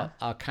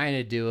I'll kind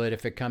of do it.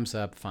 If it comes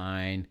up,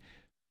 fine.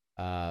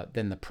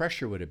 Then the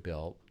pressure would have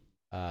built.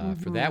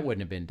 For that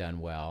wouldn't have been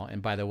done well.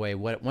 And by the way,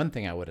 one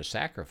thing I would have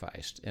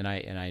sacrificed, and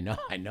I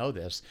know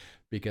this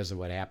because of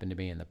what happened to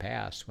me in the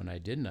past when I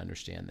didn't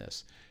understand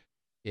this,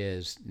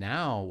 is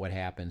now what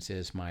happens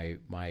is my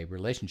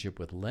relationship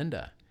with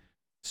Linda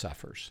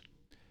suffers.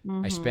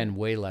 I spend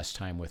way less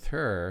time with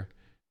her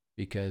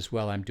because,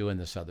 I'm doing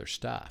this other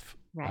stuff.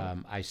 Right.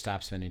 I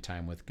stop spending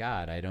time with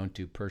God. I don't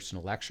do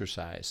personal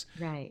exercise.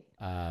 Right.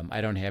 I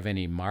don't have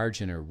any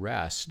margin or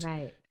rest.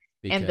 Right.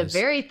 And the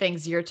very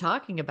things you're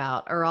talking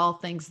about are all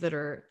things that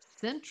are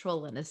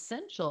central and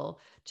essential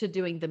to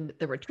doing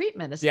the retreat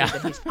ministry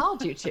that he's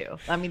called you to.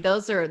 I mean,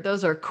 those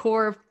are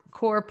core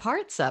core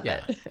parts of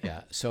Yeah, it.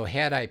 yeah. So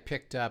had I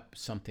picked up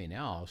something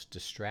else,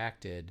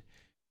 distracted,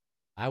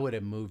 I would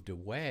have moved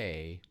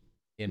away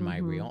in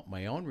Mm-hmm.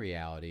 my own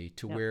reality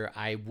to Yep. where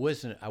I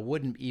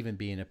wouldn't even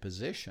be in a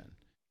position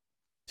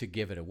to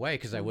give it away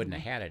because I wouldn't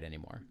Mm-hmm. have had it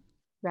anymore.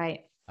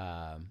 Right.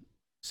 Um,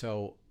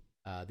 so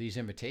these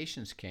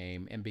invitations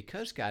came, and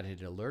because God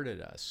had alerted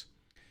us,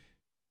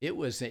 it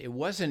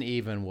wasn't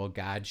even, well,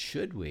 God,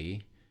 should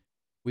we?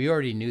 We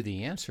already knew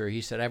the answer. He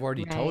said, I've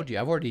already Right. told you.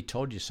 I've already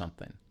told you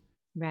something.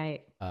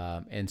 Right.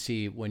 And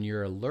see, when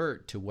you're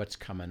alert to what's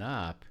coming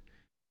up,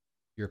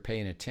 you're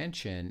paying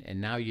attention, and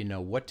now you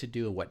know what to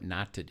do and what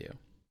not to do.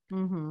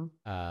 Mm-hmm.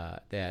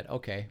 That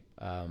okay,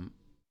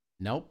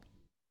 nope,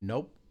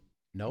 nope,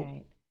 nope,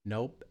 Right.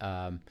 nope,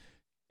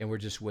 and we're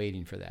just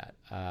waiting for that.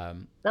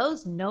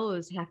 Those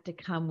no's have to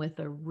come with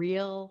a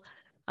real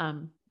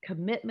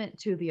commitment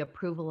to the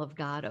approval of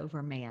God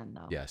over man,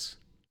 though. Yes,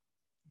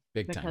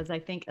 big time. Because I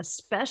think,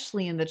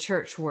 especially in the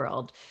church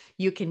world,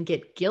 you can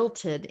get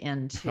guilted Oh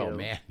into,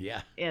 man,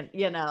 yeah, and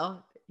you're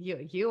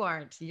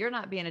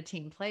not being a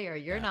team player.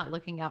 You're yeah, not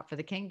looking out for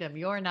the kingdom.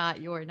 You're not,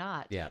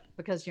 yeah.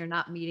 because you're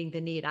not meeting the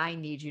need I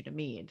need you to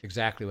meet.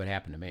 Exactly what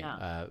happened to me.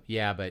 Yeah.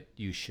 Yeah, but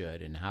you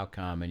should, and how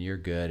come? And you're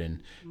good,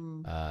 and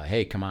Mm,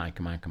 hey, come on,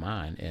 come on, come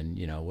on, and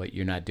what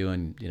you're not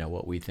doing,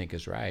 what we think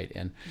is right,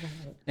 and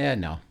right.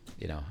 no,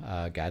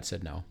 God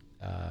said no,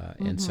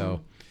 and Mm-hmm.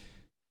 so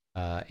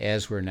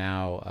as we're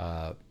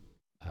now,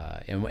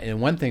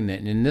 and one thing that,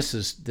 and this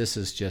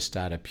is just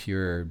out of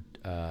pure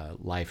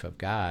life of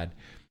God,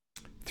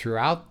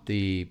 throughout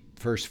the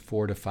first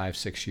 4 to 5,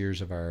 6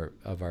 years of our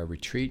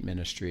retreat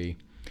ministry,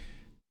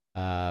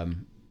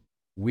 um,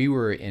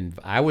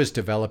 I was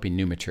developing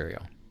new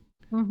material.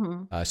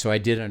 Mm-hmm. So I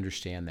did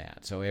understand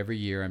that. So every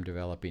year I'm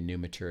developing new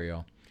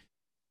material.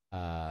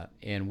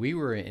 And we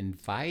were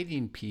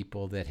inviting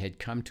people that had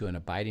come to an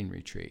abiding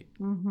retreat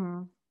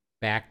Mm-hmm.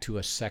 back to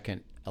a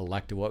second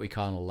elective, what we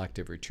call an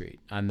elective retreat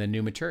on the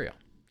new material.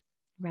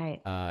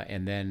 Right.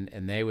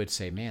 And they would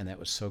say, man, that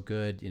was so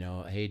good.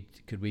 Hey,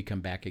 could we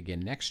come back again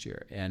next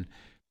year? And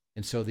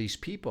so these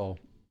people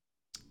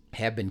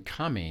have been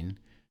coming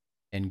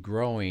and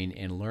growing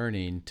and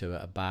learning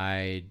to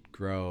abide,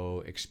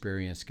 grow,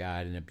 experience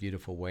God in a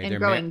beautiful way. And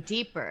growing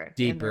deeper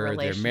in the Their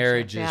relationship.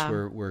 marriages Yeah.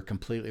 were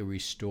completely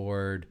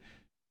restored.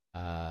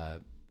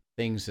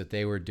 Things that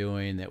they were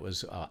doing that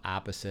was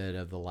opposite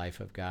of the life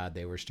of God,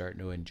 they were starting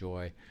to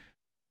enjoy.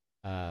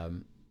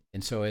 And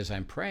so as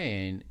I'm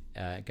praying,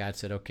 God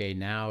said, okay,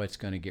 now it's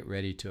going to get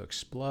ready to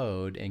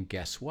explode. And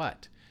guess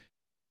what?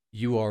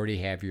 You already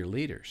have your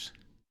leaders.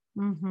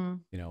 Mm-hmm.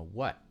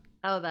 What?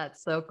 Oh,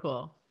 that's so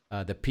cool.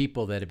 The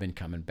people that have been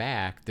coming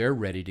back, they're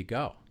ready to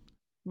go.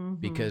 Mm-hmm.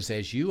 Because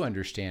as you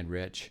understand,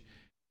 Rich,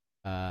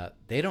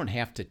 they don't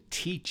have to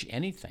teach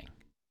anything.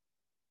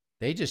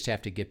 They just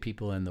have to get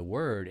people in the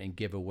Word and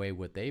give away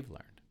what they've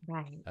learned.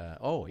 Right.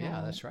 Oh,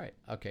 yeah, that's right.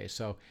 Okay,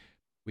 so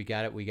we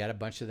got it. We got a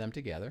bunch of them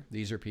together.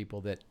 These are people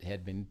that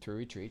had been through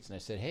retreats, and I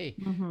said, hey,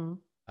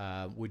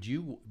 Mm-hmm. would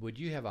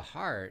you have a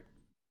heart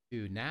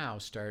to now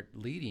start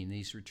leading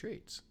these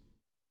retreats?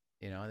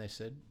 And they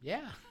said,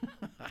 yeah.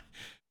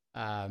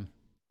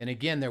 And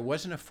again, there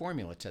wasn't a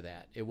formula to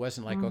that. It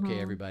wasn't like, okay,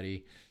 Mm-hmm.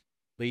 everybody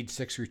lead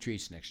 6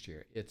 retreats next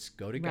year. It's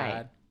go to Right.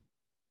 God.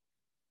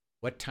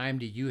 What time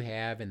do you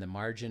have in the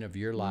margin of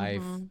your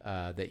life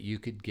Mm-hmm. that you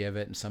could give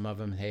it? And some of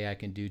them, hey, I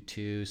can do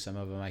 2. Some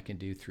of them I can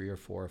do 3 or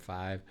 4 or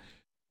 5.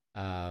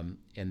 And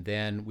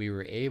then we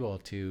were able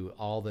to,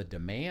 all the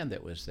demand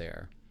that was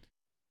there,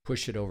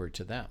 push it over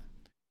to them.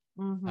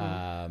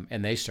 Mm-hmm.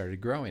 And they started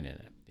growing in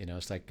it.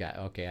 It's like,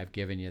 okay, I've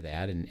given you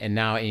that. And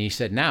now, and he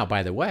said, now,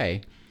 by the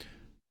way,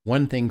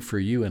 one thing for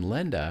you and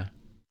Linda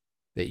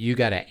that you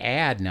got to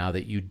add now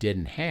that you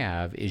didn't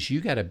have is you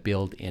got to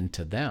build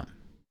into them.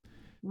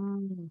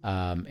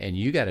 And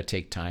you got to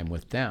take time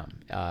with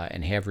them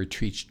and have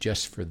retreats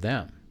just for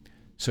them.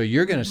 So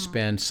you're going to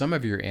spend some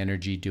of your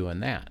energy doing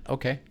that.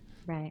 Okay.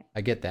 Right.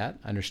 I get that.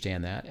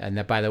 Understand that. And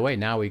that, by the way,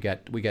 now we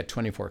got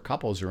 24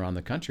 couples around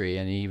the country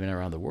and even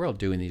around the world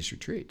doing these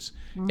retreats,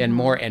 and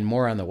more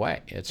on the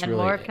way. It's And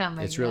really more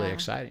coming, it's really yeah.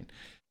 exciting.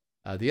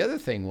 The other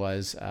thing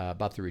was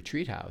about the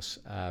retreat house.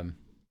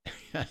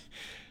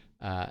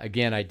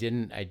 Again, I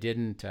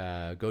didn't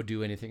go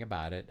do anything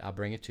about it. I'll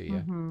bring it to you.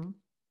 Mm-hmm.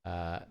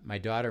 My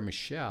daughter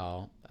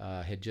Michelle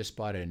had just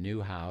bought a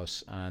new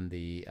house on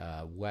the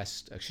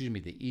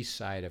the east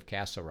side of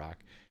Castle Rock,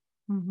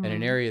 Mm-hmm. in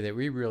an area that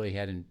we really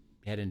hadn't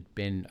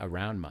been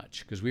around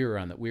much because we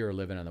were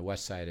living on the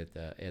west side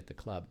at the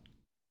club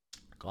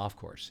golf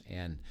course.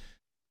 And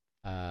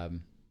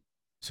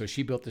so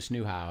she built this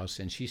new house,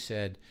 and she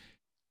said,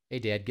 hey,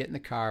 Dad, get in the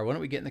car. Why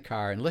don't we get in the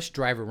car and let's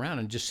drive around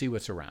and just see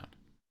what's around?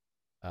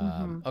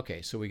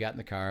 Okay, so we got in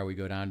the car. We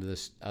go down to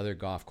this other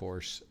golf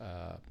course,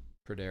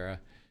 Pradera,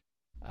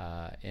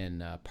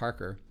 in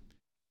Parker,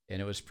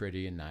 and it was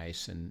pretty and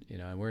nice, and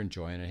and we're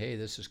enjoying it. Hey,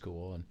 this is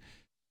cool. And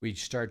we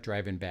start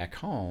driving back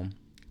home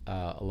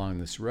along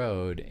this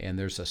road, and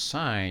there's a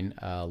sign,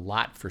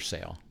 lot for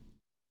sale.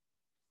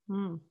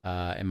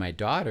 And my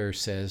daughter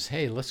says,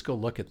 hey, let's go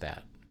look at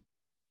that.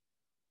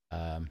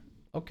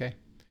 Okay.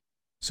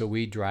 So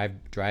we drive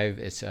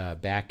it's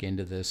back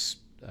into this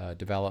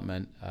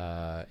development,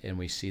 and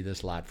we see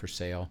this lot for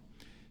sale.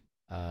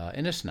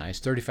 And it's nice,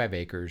 35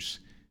 acres,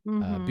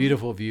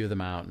 beautiful view of the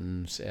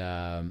mountains,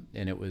 and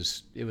it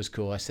was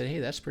cool. I said, hey,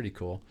 that's pretty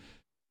cool.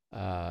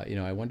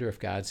 I wonder if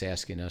God's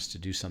asking us to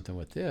do something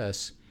with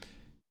this.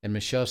 And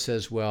Michelle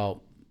says,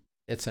 well,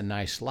 it's a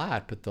nice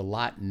lot, but the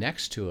lot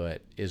next to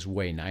it is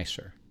way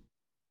nicer.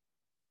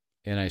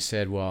 And I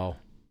said, well,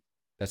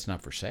 that's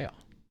not for sale.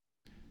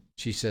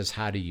 She says,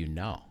 how do you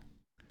know?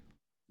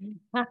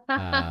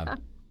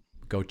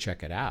 Go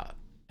check it out.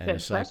 And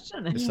Good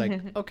question. It's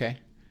like, okay.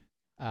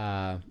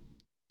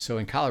 So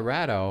in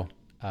Colorado,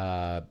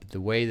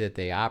 the way that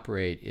they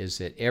operate is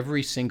that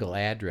every single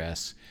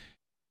address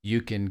you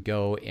can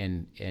go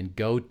and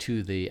go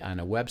to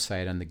on a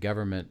website, on the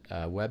government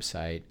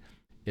website,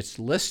 it's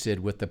listed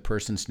with the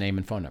person's name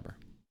and phone number.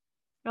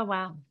 Oh,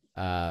 wow.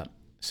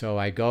 So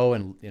I go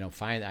and,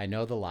 I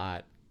know the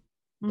lot,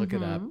 look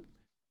it up.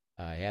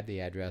 I have the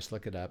address,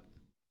 look it up.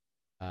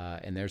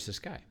 And there's this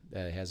guy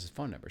that has his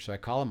phone number. So I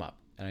call him up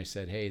and I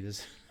said, hey,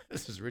 this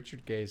is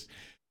Richard Case.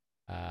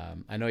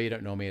 I know you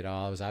don't know me at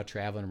all. I was out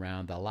traveling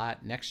around. The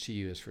lot next to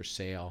you is for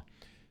sale.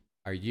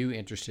 Are you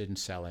interested in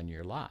selling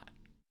your lot?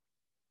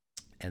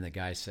 And the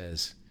guy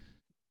says,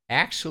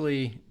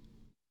 actually,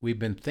 we've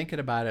been thinking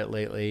about it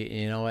lately. And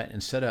you know what?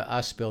 Instead of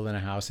us building a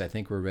house, I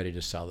think we're ready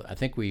to sell it. I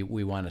think we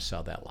want to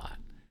sell that lot.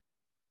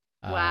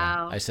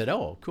 Wow. I said,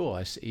 oh, cool.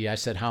 I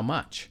said, how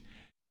much?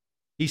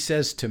 He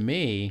says to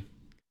me,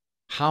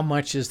 how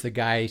much is the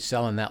guy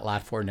selling that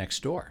lot for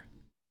next door?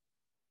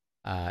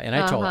 And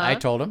I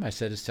told him, I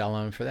said, it's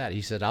selling him for that.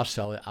 He said, I'll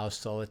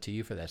sell it to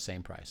you for that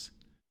same price.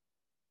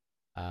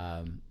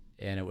 And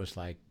it was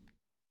like,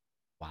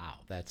 wow,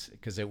 that's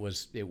because it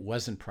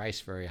wasn't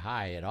priced very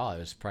high at all. It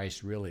was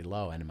priced really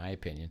low, and in my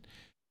opinion.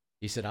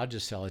 He said, I'll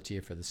just sell it to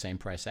you for the same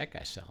price that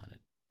guy's selling it.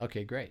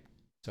 Okay, great.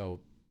 So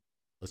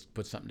let's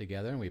put something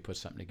together, and we put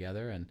something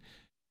together, and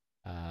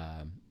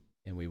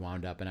we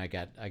wound up, and I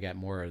got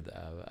more of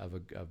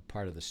a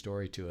part of the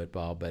story to it,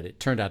 Paul, but it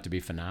turned out to be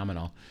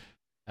phenomenal.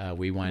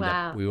 We wound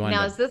up.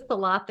 Now, is this the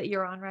lot that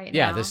you're on right now?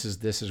 Yeah, this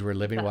is where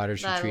Living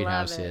Waters Retreat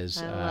House is.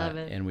 I love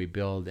it. And we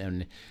build,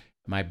 and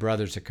my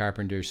brother's a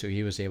carpenter, so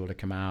he was able to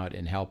come out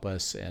and help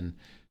us, and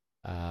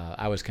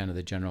I was kind of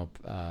the general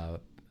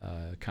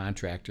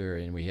contractor,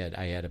 and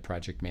I had a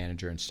project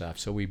manager and stuff.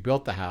 So we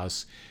built the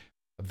house,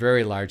 a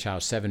very large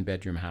house,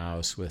 7-bedroom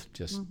house with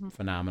just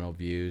phenomenal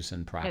views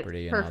and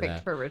property and all that.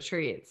 Perfect for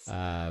retreats.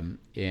 And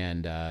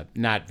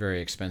not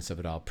very expensive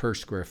at all. Per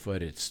square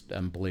foot, it's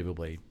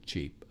unbelievably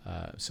cheap.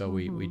 So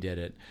we did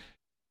it.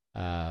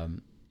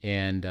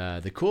 And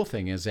the cool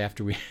thing is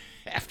after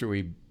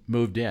we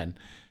moved in,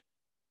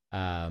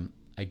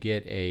 I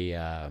get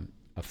a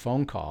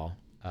phone call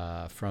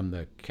from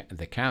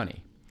the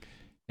county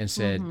and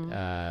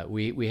said,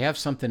 we have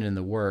something in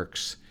the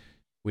works.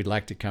 We'd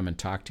like to come and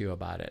talk to you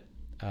about it.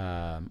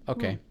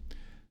 Okay.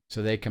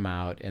 So they come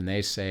out and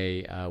they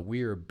say,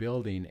 we are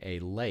building a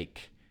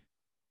lake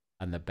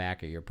on the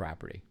back of your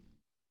property.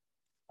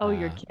 Oh,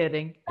 you're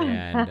kidding.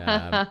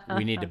 And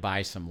we need to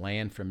buy some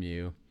land from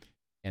you.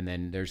 And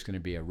then there's going to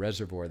be a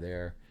reservoir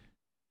there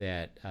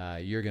that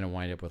you're going to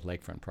wind up with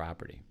lakefront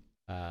property.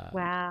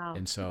 Wow.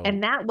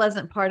 And that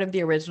wasn't part of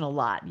the original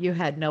lot. You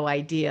had no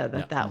idea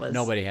that was.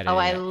 Nobody had any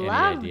idea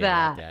about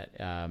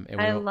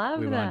that.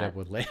 We wound up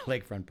with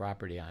lakefront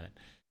property on it.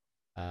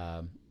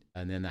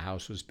 And then the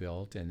house was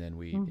built, and then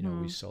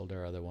we sold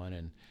our other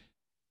one,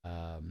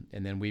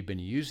 and then we've been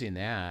using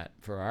that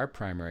for our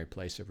primary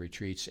place of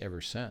retreats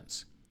ever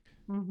since.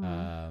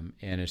 And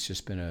it's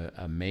just been an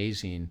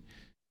amazing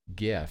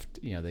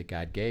gift, that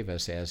God gave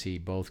us as He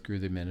both grew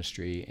the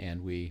ministry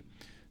and we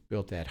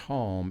built that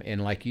home.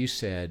 And like you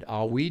said,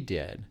 all we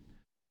did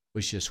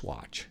was just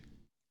watch.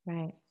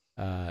 Right.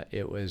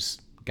 It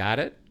was got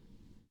it,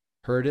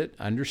 heard it,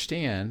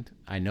 understand.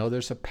 I know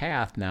there's a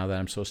path now that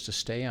I'm supposed to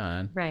stay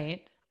on.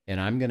 Right. And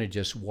I'm going to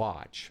just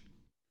watch.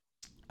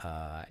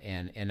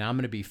 And I'm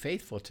going to be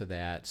faithful to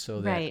that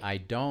so that I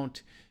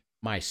don't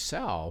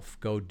myself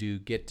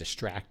get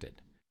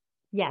distracted.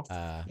 Yes.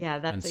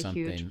 That's a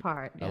huge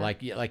part. Yeah.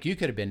 Like you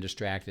could have been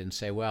distracted and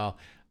say, well,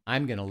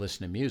 I'm going to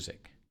listen to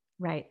music.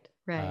 Right.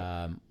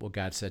 Well,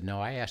 God said, no,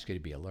 I ask you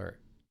to be alert.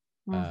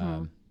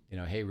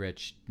 Hey,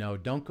 Rich, no,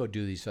 don't go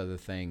do these other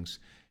things.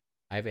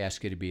 I've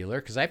asked you to be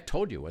alert because I've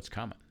told you what's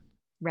coming.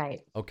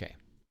 Right. Okay.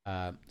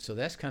 So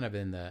that's kind of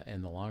in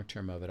the long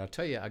term of it.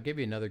 I'll give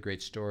you another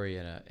great story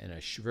in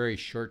a very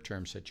short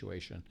term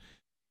situation.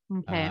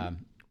 Okay.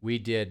 We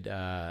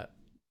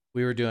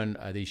were doing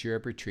these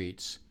Europe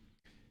retreats,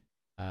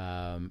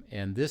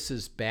 and this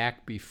is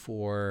back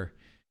before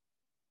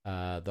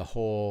the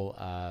whole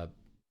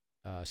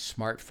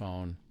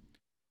smartphone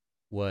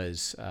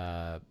was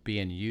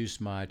being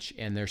used much,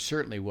 and there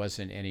certainly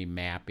wasn't any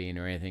mapping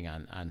or anything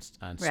on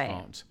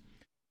phones.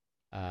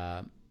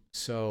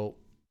 So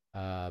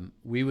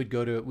we'd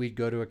go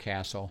to a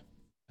castle.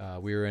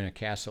 We were in a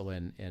castle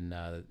in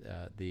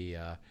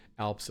the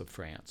Alps of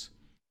France.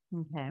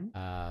 Okay.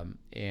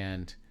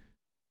 And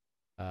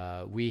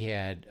we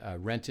had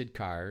rented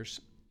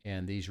cars,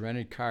 and these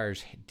rented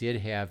cars did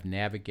have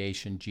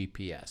navigation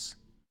GPS,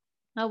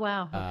 Oh,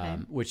 wow.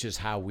 Okay. which is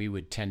how we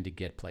would tend to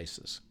get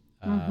places.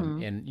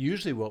 Mm-hmm. And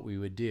usually what we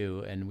would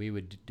do, and we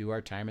would do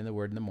our time in the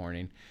Word in the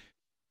morning,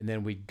 and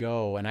then we'd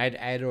go, and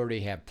I'd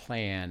already have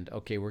planned,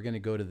 okay, we're going to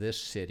go to this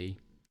city.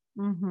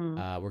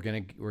 Mm-hmm.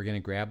 We're gonna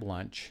grab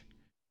lunch,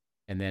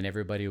 and then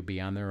everybody will be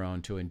on their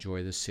own to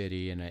enjoy the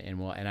city, and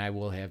I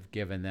will have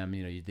given them,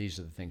 these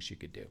are the things you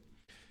could do.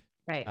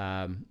 Right.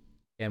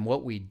 And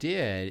what we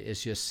did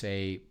is just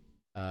say,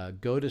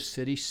 go to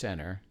city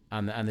center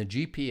on the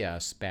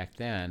GPS. Back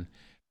then,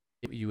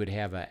 you would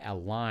have a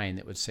line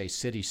that would say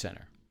city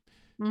center.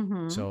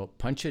 Mm-hmm. So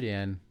punch it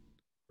in.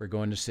 We're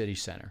going to city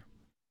center,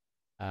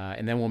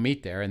 and then we'll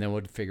meet there, and then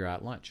we'll figure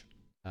out lunch.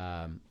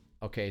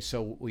 Okay,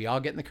 so we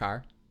all get in the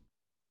car.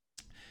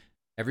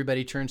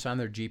 Everybody turns on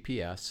their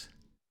GPS,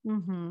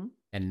 Mm-hmm.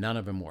 and none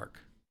of them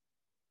work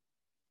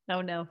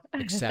Oh, no.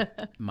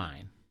 except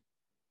mine.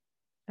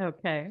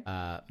 Okay.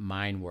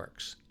 Mine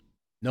works.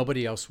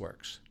 Nobody else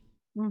works.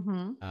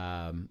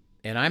 Mm-hmm.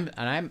 And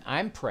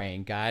I'm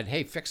praying, God,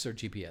 hey, fix their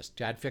GPS.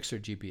 God, fix their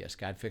GPS.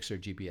 God, fix their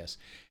GPS.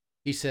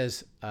 He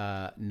says,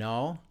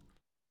 no,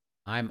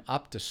 I'm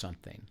up to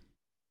something.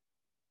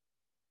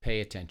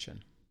 Pay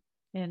attention.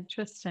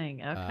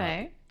 Interesting.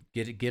 Okay.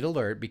 Get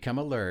alert. Become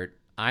alert.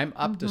 I'm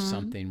up to Mm-hmm.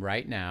 something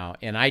right now,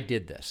 and I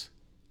did this.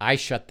 I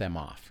shut them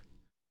off,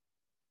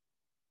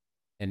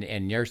 and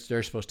they're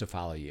supposed to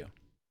follow you.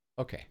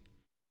 Okay.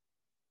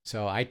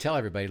 So I tell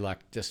everybody, look,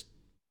 just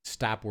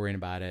stop worrying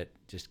about it.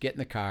 Just get in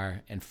the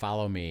car and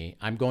follow me.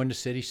 I'm going to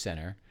city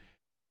center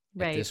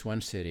at Right. this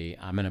one city.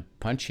 I'm going to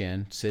punch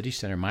in city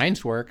center.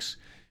 Mine's works.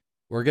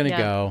 We're going to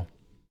Yeah. go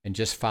and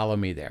just follow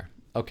me there.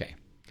 Okay.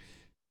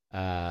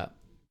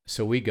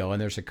 So we go,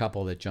 and there's a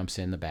couple that jumps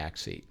in the back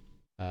seat.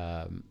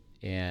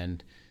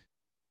 And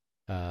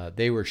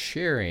they were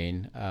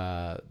sharing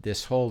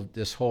this whole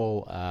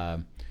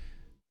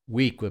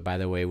week, by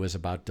the way, was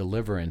about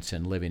deliverance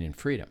and living in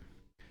freedom.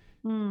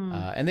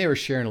 And they were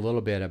sharing a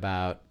little bit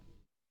about,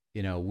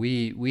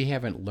 we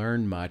haven't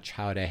learned much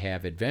how to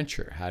have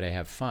adventure, how to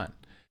have fun,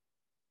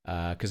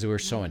 because we were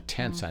so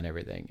intense on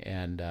everything.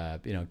 And,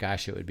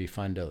 gosh, it would be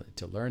fun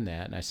to learn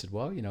that. And I said,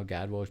 well,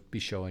 God will be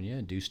showing you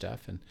and do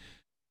stuff.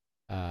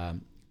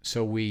 And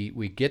so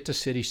we get to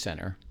city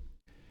center.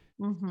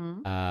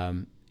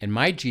 Mm-hmm. And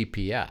my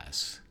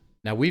GPS,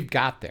 now we've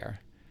got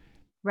there.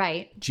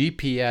 Right.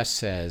 GPS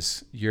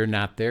says you're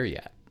not there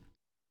yet.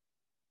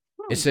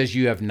 It says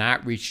you have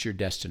not reached your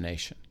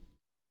destination.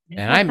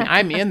 And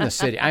I'm in the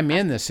city. I'm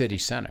in the city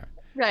center.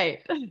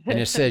 Right. And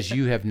it says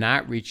you have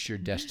not reached your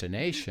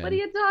destination. What are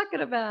you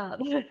talking about?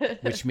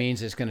 Which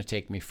means it's going to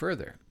take me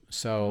further.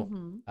 So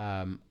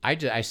Mm-hmm.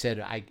 I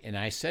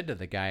said to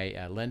the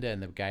guy, Linda,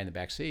 and the guy in the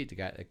back seat,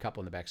 the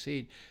couple in the back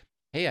seat,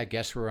 hey, I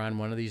guess we're on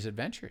one of these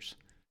adventures.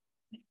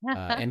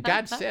 And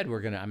God said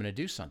I'm going to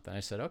do something. I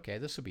said, okay,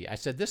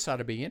 this ought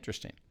to be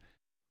interesting.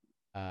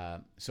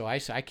 So I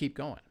keep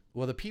going.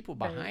 Well, the people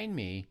behind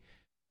me,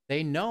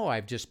 they know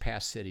I've just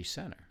passed city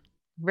center.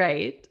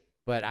 Right.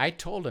 But I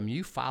told them,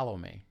 you follow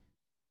me.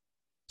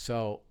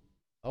 So,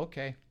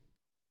 okay.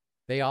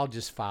 They all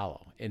just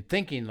follow and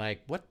thinking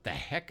like, what the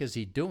heck is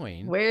he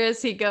doing? Where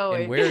is he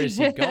going? And where is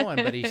he going?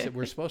 But he said,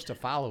 we're supposed to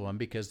follow him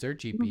because their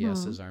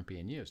GPSs aren't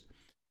being used.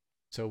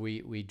 So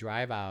we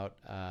drive out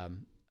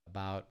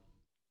about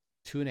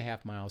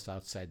 2.5 miles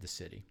outside the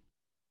city.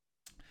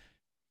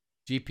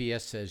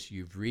 GPS says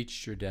you've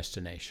reached your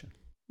destination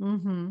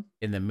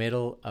in the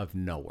middle of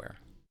nowhere.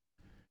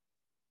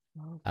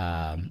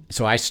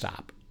 So I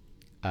stop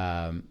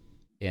and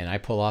I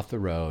pull off the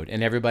road,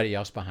 and everybody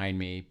else behind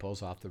me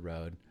pulls off the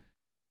road.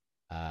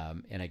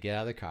 And I get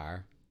out of the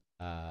car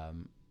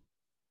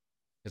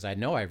because I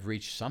know I've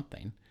reached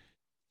something.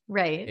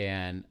 Right.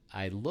 And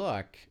I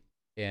look,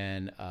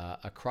 and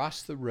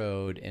across the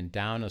road and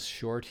down a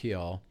short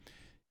hill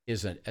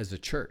is a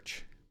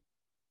church.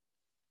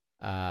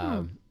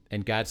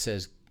 And God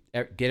says,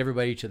 get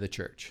everybody to the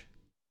church.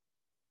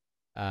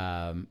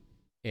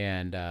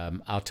 And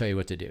I'll tell you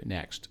what to do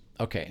next.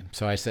 Okay,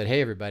 so I said,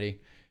 hey, everybody,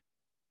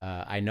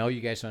 I know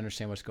you guys don't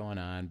understand what's going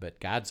on, but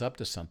God's up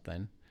to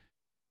something.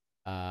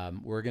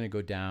 We're going to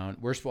go down.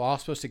 We're all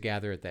supposed to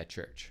gather at that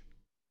church.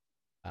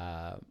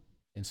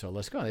 And so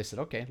let's go. They said,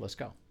 okay, let's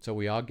go. So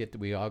we all go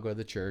to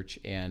the church,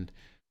 and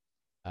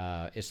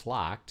it's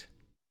locked.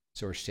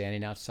 So we're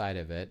standing outside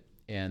of it,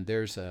 and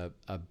there's a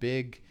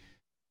big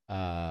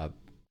kind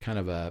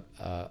of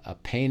a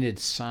painted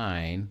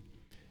sign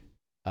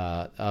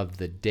of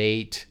the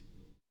date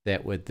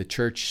that the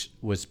church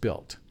was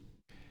built,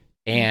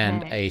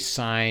 and a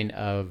sign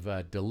of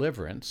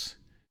deliverance,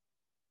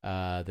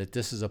 that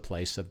this is a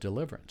place of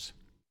deliverance.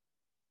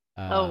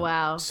 Oh,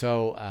 wow.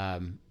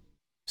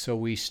 So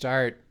we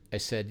start, I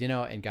said,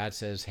 and God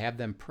says, have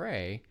them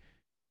pray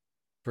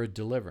for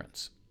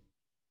deliverance,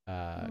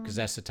 because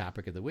that's the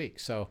topic of the week.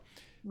 So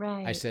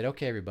I said,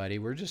 okay, everybody,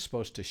 we're just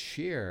supposed to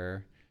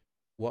share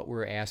what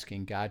we're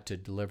asking God to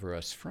deliver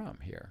us from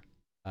here.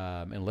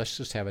 And let's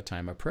just have a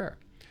time of prayer.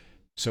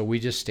 So we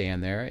just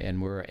stand there,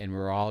 and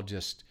we're all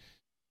just,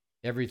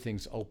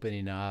 everything's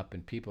opening up,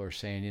 and people are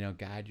saying,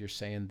 God, you're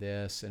saying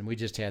this, and we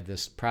just had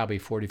this probably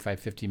 45,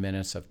 50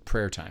 minutes of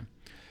prayer time.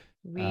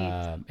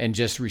 Sweet. And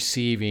just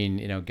receiving,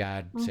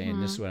 God saying,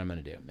 this is Mm-hmm. what I'm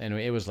going to do. And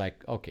it was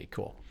like, okay,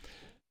 cool.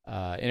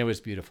 And it was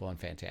beautiful and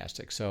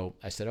fantastic. So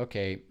I said,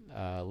 okay,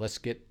 let's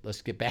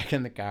get back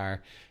in the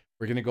car.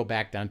 We're going to go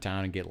back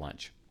downtown and get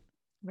lunch.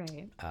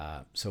 Right.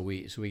 So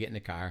we get in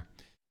the car.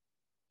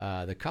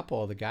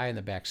 The guy in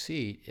the back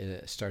seat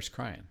starts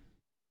crying.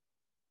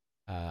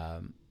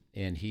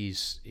 And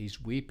he's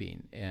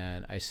weeping.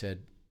 And I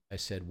said,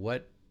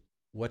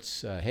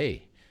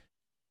 hey,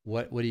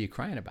 what are you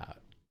crying about?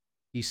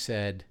 He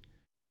said,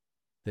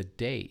 the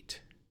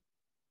date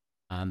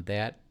on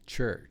that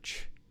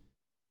church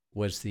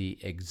was the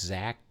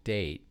exact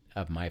date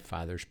of my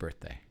father's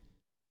birthday.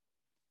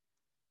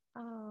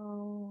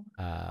 Oh.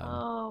 Um,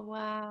 Oh,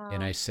 wow.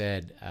 and I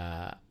said,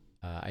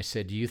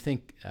 do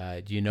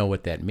you know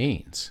what that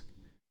means?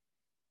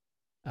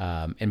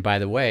 And by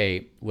the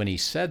way, when he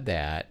said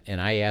that,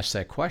 and I asked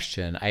that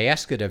question, I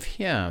asked it of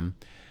him.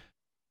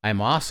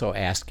 I'm also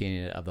asking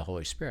it of the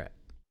Holy Spirit.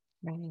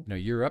 Right.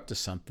 You're up to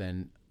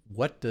something.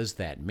 What does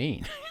that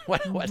mean?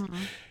 what?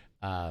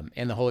 Mm-hmm.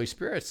 And the Holy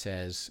Spirit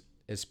says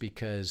it's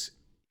because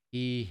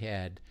he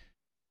had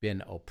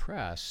been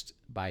oppressed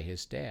by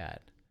his dad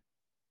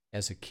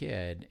as a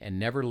kid and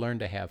never learned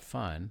to have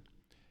fun.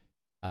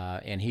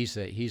 And he's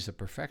a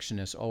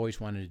perfectionist, always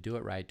wanted to do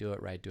it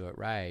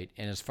right.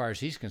 And as far as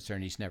he's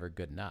concerned, he's never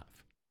good enough.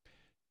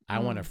 I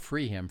want to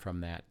free him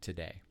from that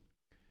today.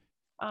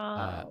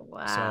 Oh,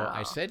 wow. So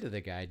I said to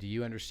the guy, do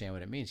you understand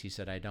what it means? He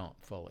said, I don't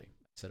fully.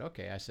 I said,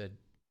 okay. I said,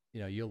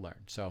 you'll learn.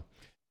 So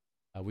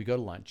we go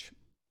to lunch.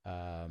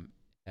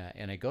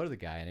 And I go to the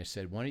guy and I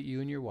said, why don't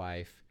you and your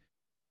wife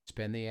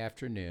spend the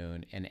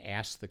afternoon and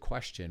ask the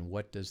question,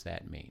 what does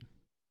that mean?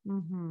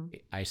 Mm-hmm.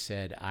 I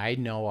said, I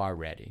know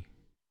already,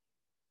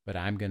 but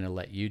I'm going to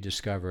let you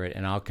discover it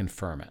and I'll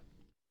confirm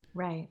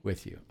it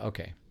with you.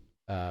 Okay.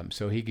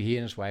 So he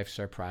and his wife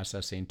start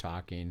processing,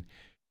 talking,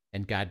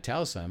 and God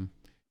tells him,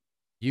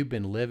 you've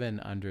been living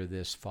under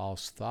this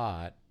false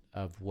thought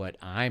of what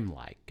I'm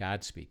like,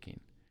 God speaking.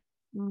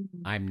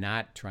 Mm-hmm. I'm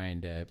not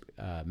trying to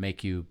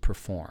make you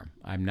perform.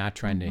 I'm not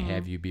trying to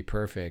have you be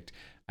perfect.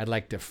 I'd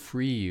like to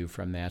free you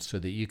from that so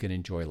that you can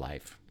enjoy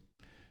life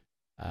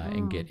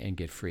and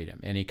get freedom.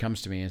 And he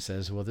comes to me and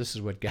says, well, this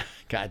is what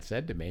God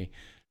said to me.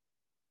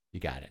 You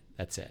got it.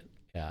 That's it.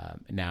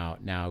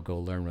 Now go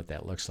learn what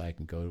that looks like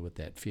and go to what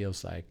that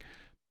feels like.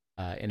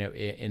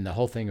 And the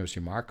whole thing was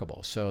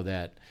remarkable. So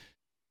that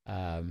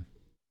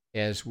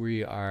as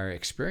we are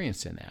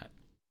experiencing that,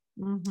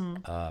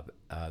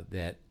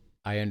 that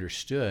I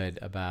understood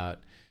about,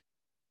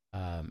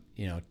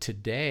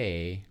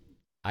 today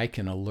I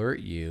can alert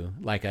you,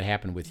 like it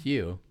happened with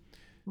you.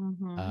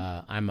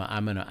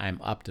 I'm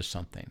up to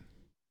something.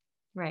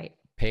 Right.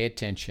 Pay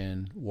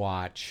attention,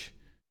 watch,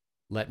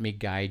 let me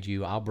guide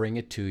you. I'll bring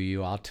it to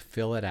you. I'll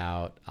fill it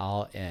out.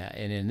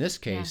 And in this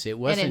case, it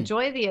wasn't. And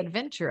enjoy the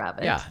adventure of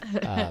it.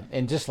 Yeah.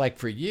 And just like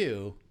for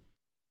you,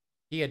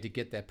 he had to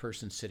get that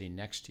person sitting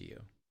next to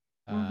you.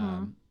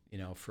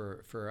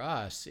 For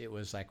us, it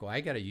was like, well,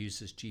 I got to use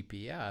this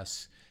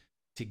GPS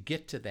to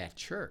get to that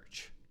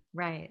church.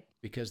 Right.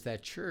 Because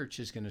that church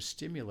is going to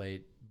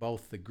stimulate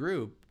both the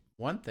group,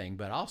 one thing,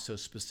 but also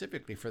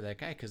specifically for that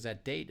guy, because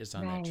that date is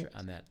on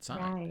that sign.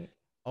 Right.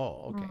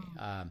 Oh, okay.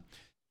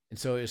 And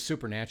so it's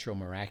supernatural,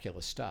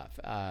 miraculous stuff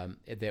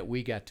that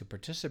we got to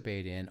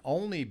participate in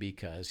only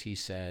because he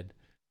said,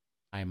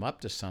 I'm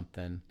up to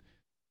something.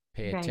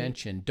 Pay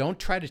attention. Don't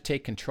try to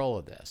take control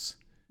of this.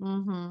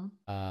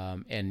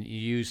 And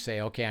you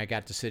say, okay, I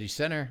got to city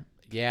center.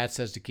 Yeah, it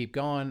says to keep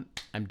going.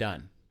 I'm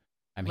done.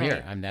 I'm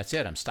here. That's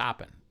it. I'm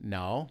stopping.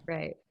 No.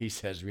 Right. He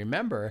says,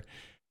 remember,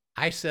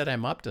 I said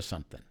I'm up to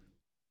something.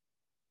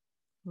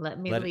 Let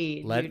me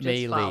lead. Let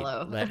me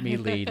follow. Lead. Let me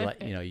lead.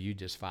 You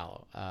just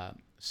follow.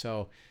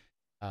 So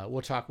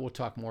we'll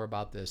talk more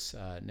about this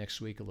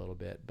next week a little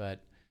bit.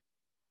 But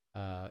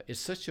it's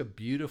such a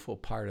beautiful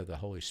part of the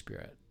Holy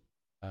Spirit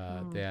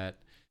that.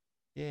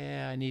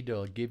 Yeah, I need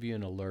to give you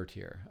an alert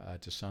here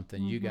to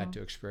something. You got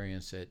to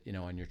experience it,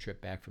 on your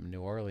trip back from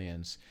New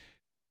Orleans.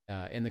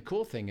 And the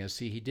cool thing is,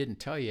 he didn't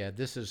tell you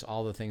this is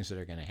all the things that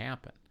are going to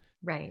happen.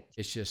 Right.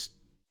 It's just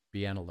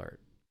be on alert,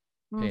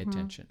 pay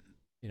attention,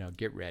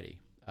 get ready.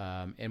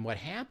 And what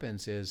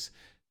happens is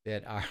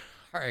that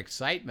our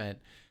excitement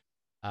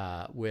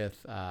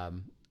with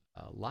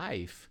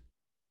life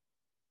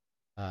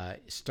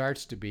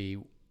starts to be,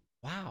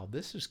 wow,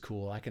 this is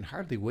cool. I can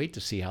hardly wait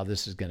to see how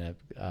this is going to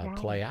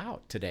play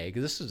out today,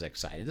 because this is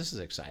exciting.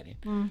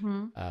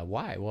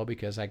 Why? Well,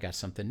 because I got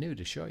something new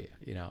to show you,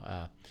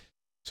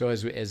 So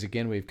as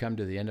again, we've come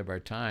to the end of our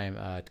time.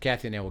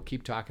 Kathy and I will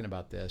keep talking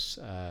about this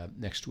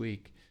next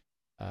week.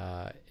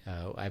 I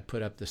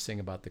put up this thing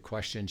about the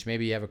questions.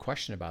 Maybe you have a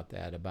question about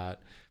that, about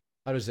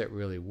how does that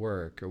really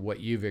work, or what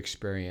you've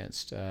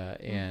experienced,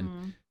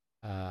 and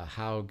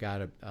how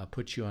God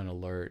puts you on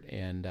alert,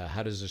 and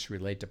how does this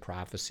relate to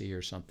prophecy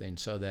or something,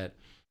 so that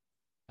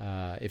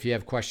If you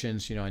have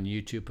questions, on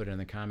YouTube, put it in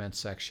the comments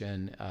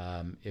section.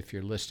 If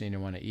you're listening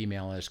and want to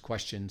email us,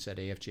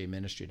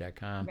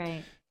 questions@afjministry.com,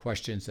 Right.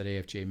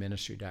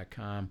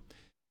 questions@afjministry.com.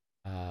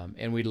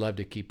 And we'd love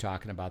to keep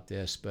talking about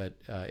this, but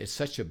it's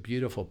such a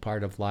beautiful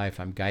part of life.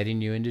 I'm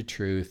guiding you into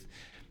truth.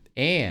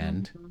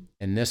 And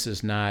this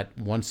is not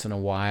once in a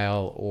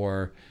while,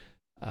 or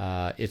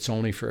it's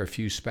only for a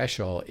few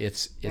special.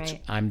 It's Right.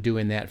 I'm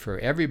doing that for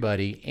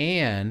everybody,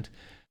 and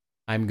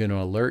I'm going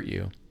to alert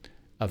you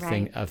of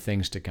Right.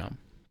 things to come.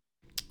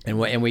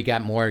 And we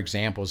got more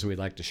examples we'd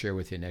like to share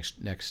with you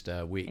next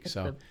week. It's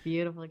So a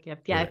beautiful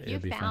gift. Yeah, if you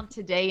it'll be found fun.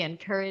 today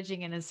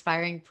encouraging and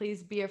inspiring,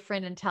 please be a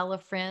friend and tell a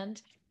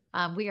friend.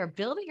 We are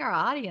building our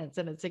audience,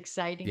 and it's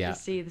exciting Yeah. to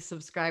see the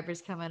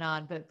subscribers coming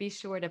on. But be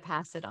sure to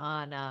pass it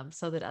on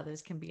so that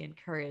others can be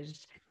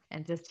encouraged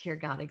and just hear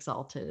God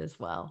exalted as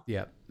well.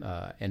 Yep.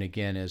 And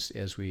again,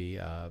 as we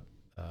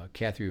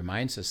Kathy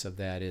reminds us of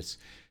that, it's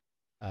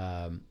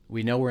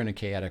we know we're in a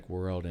chaotic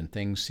world and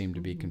things seem to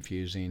be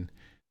confusing.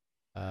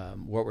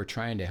 What we're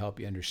trying to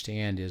help you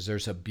understand is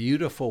there's a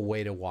beautiful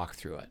way to walk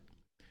through it.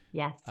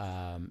 Yes.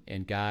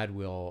 And God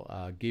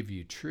will give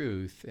you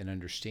truth and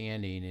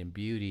understanding and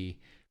beauty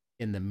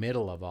in the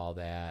middle of all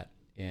that.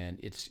 And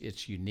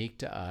it's unique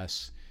to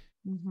us.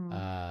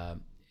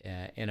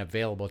 And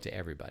available to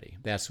everybody.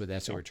 That's what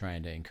we're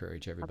trying to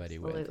encourage everybody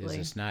with. Is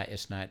it's not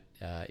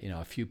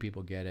a few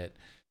people get it.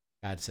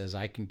 God says,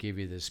 I can give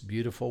you this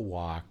beautiful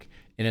walk,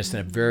 and it's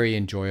a very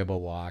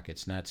enjoyable walk.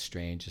 It's not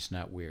strange. It's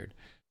not weird,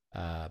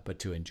 but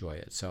to enjoy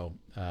it. So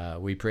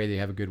we pray that you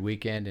have a good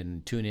weekend,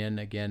 and tune in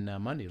again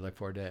Monday. Look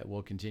forward to it.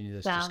 We'll continue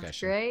this Sounds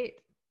discussion. great.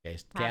 Okay,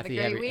 Have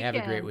Kathy, have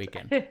a great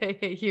weekend.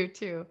 You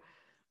too.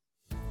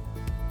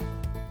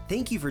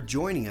 Thank you for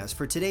joining us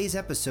for today's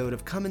episode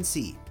of Come and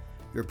See,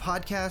 your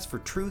podcast for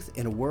truth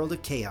in a world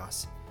of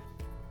chaos.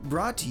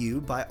 Brought to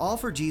you by All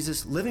for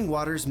Jesus Living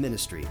Waters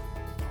Ministry.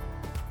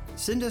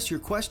 Send us your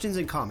questions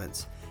and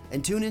comments,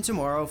 and tune in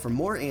tomorrow for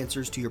more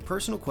answers to your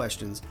personal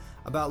questions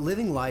about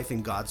living life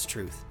in God's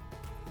truth.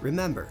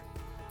 Remember,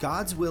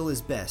 God's will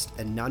is best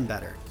and none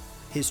better.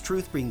 His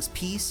truth brings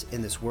peace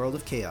in this world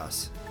of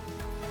chaos.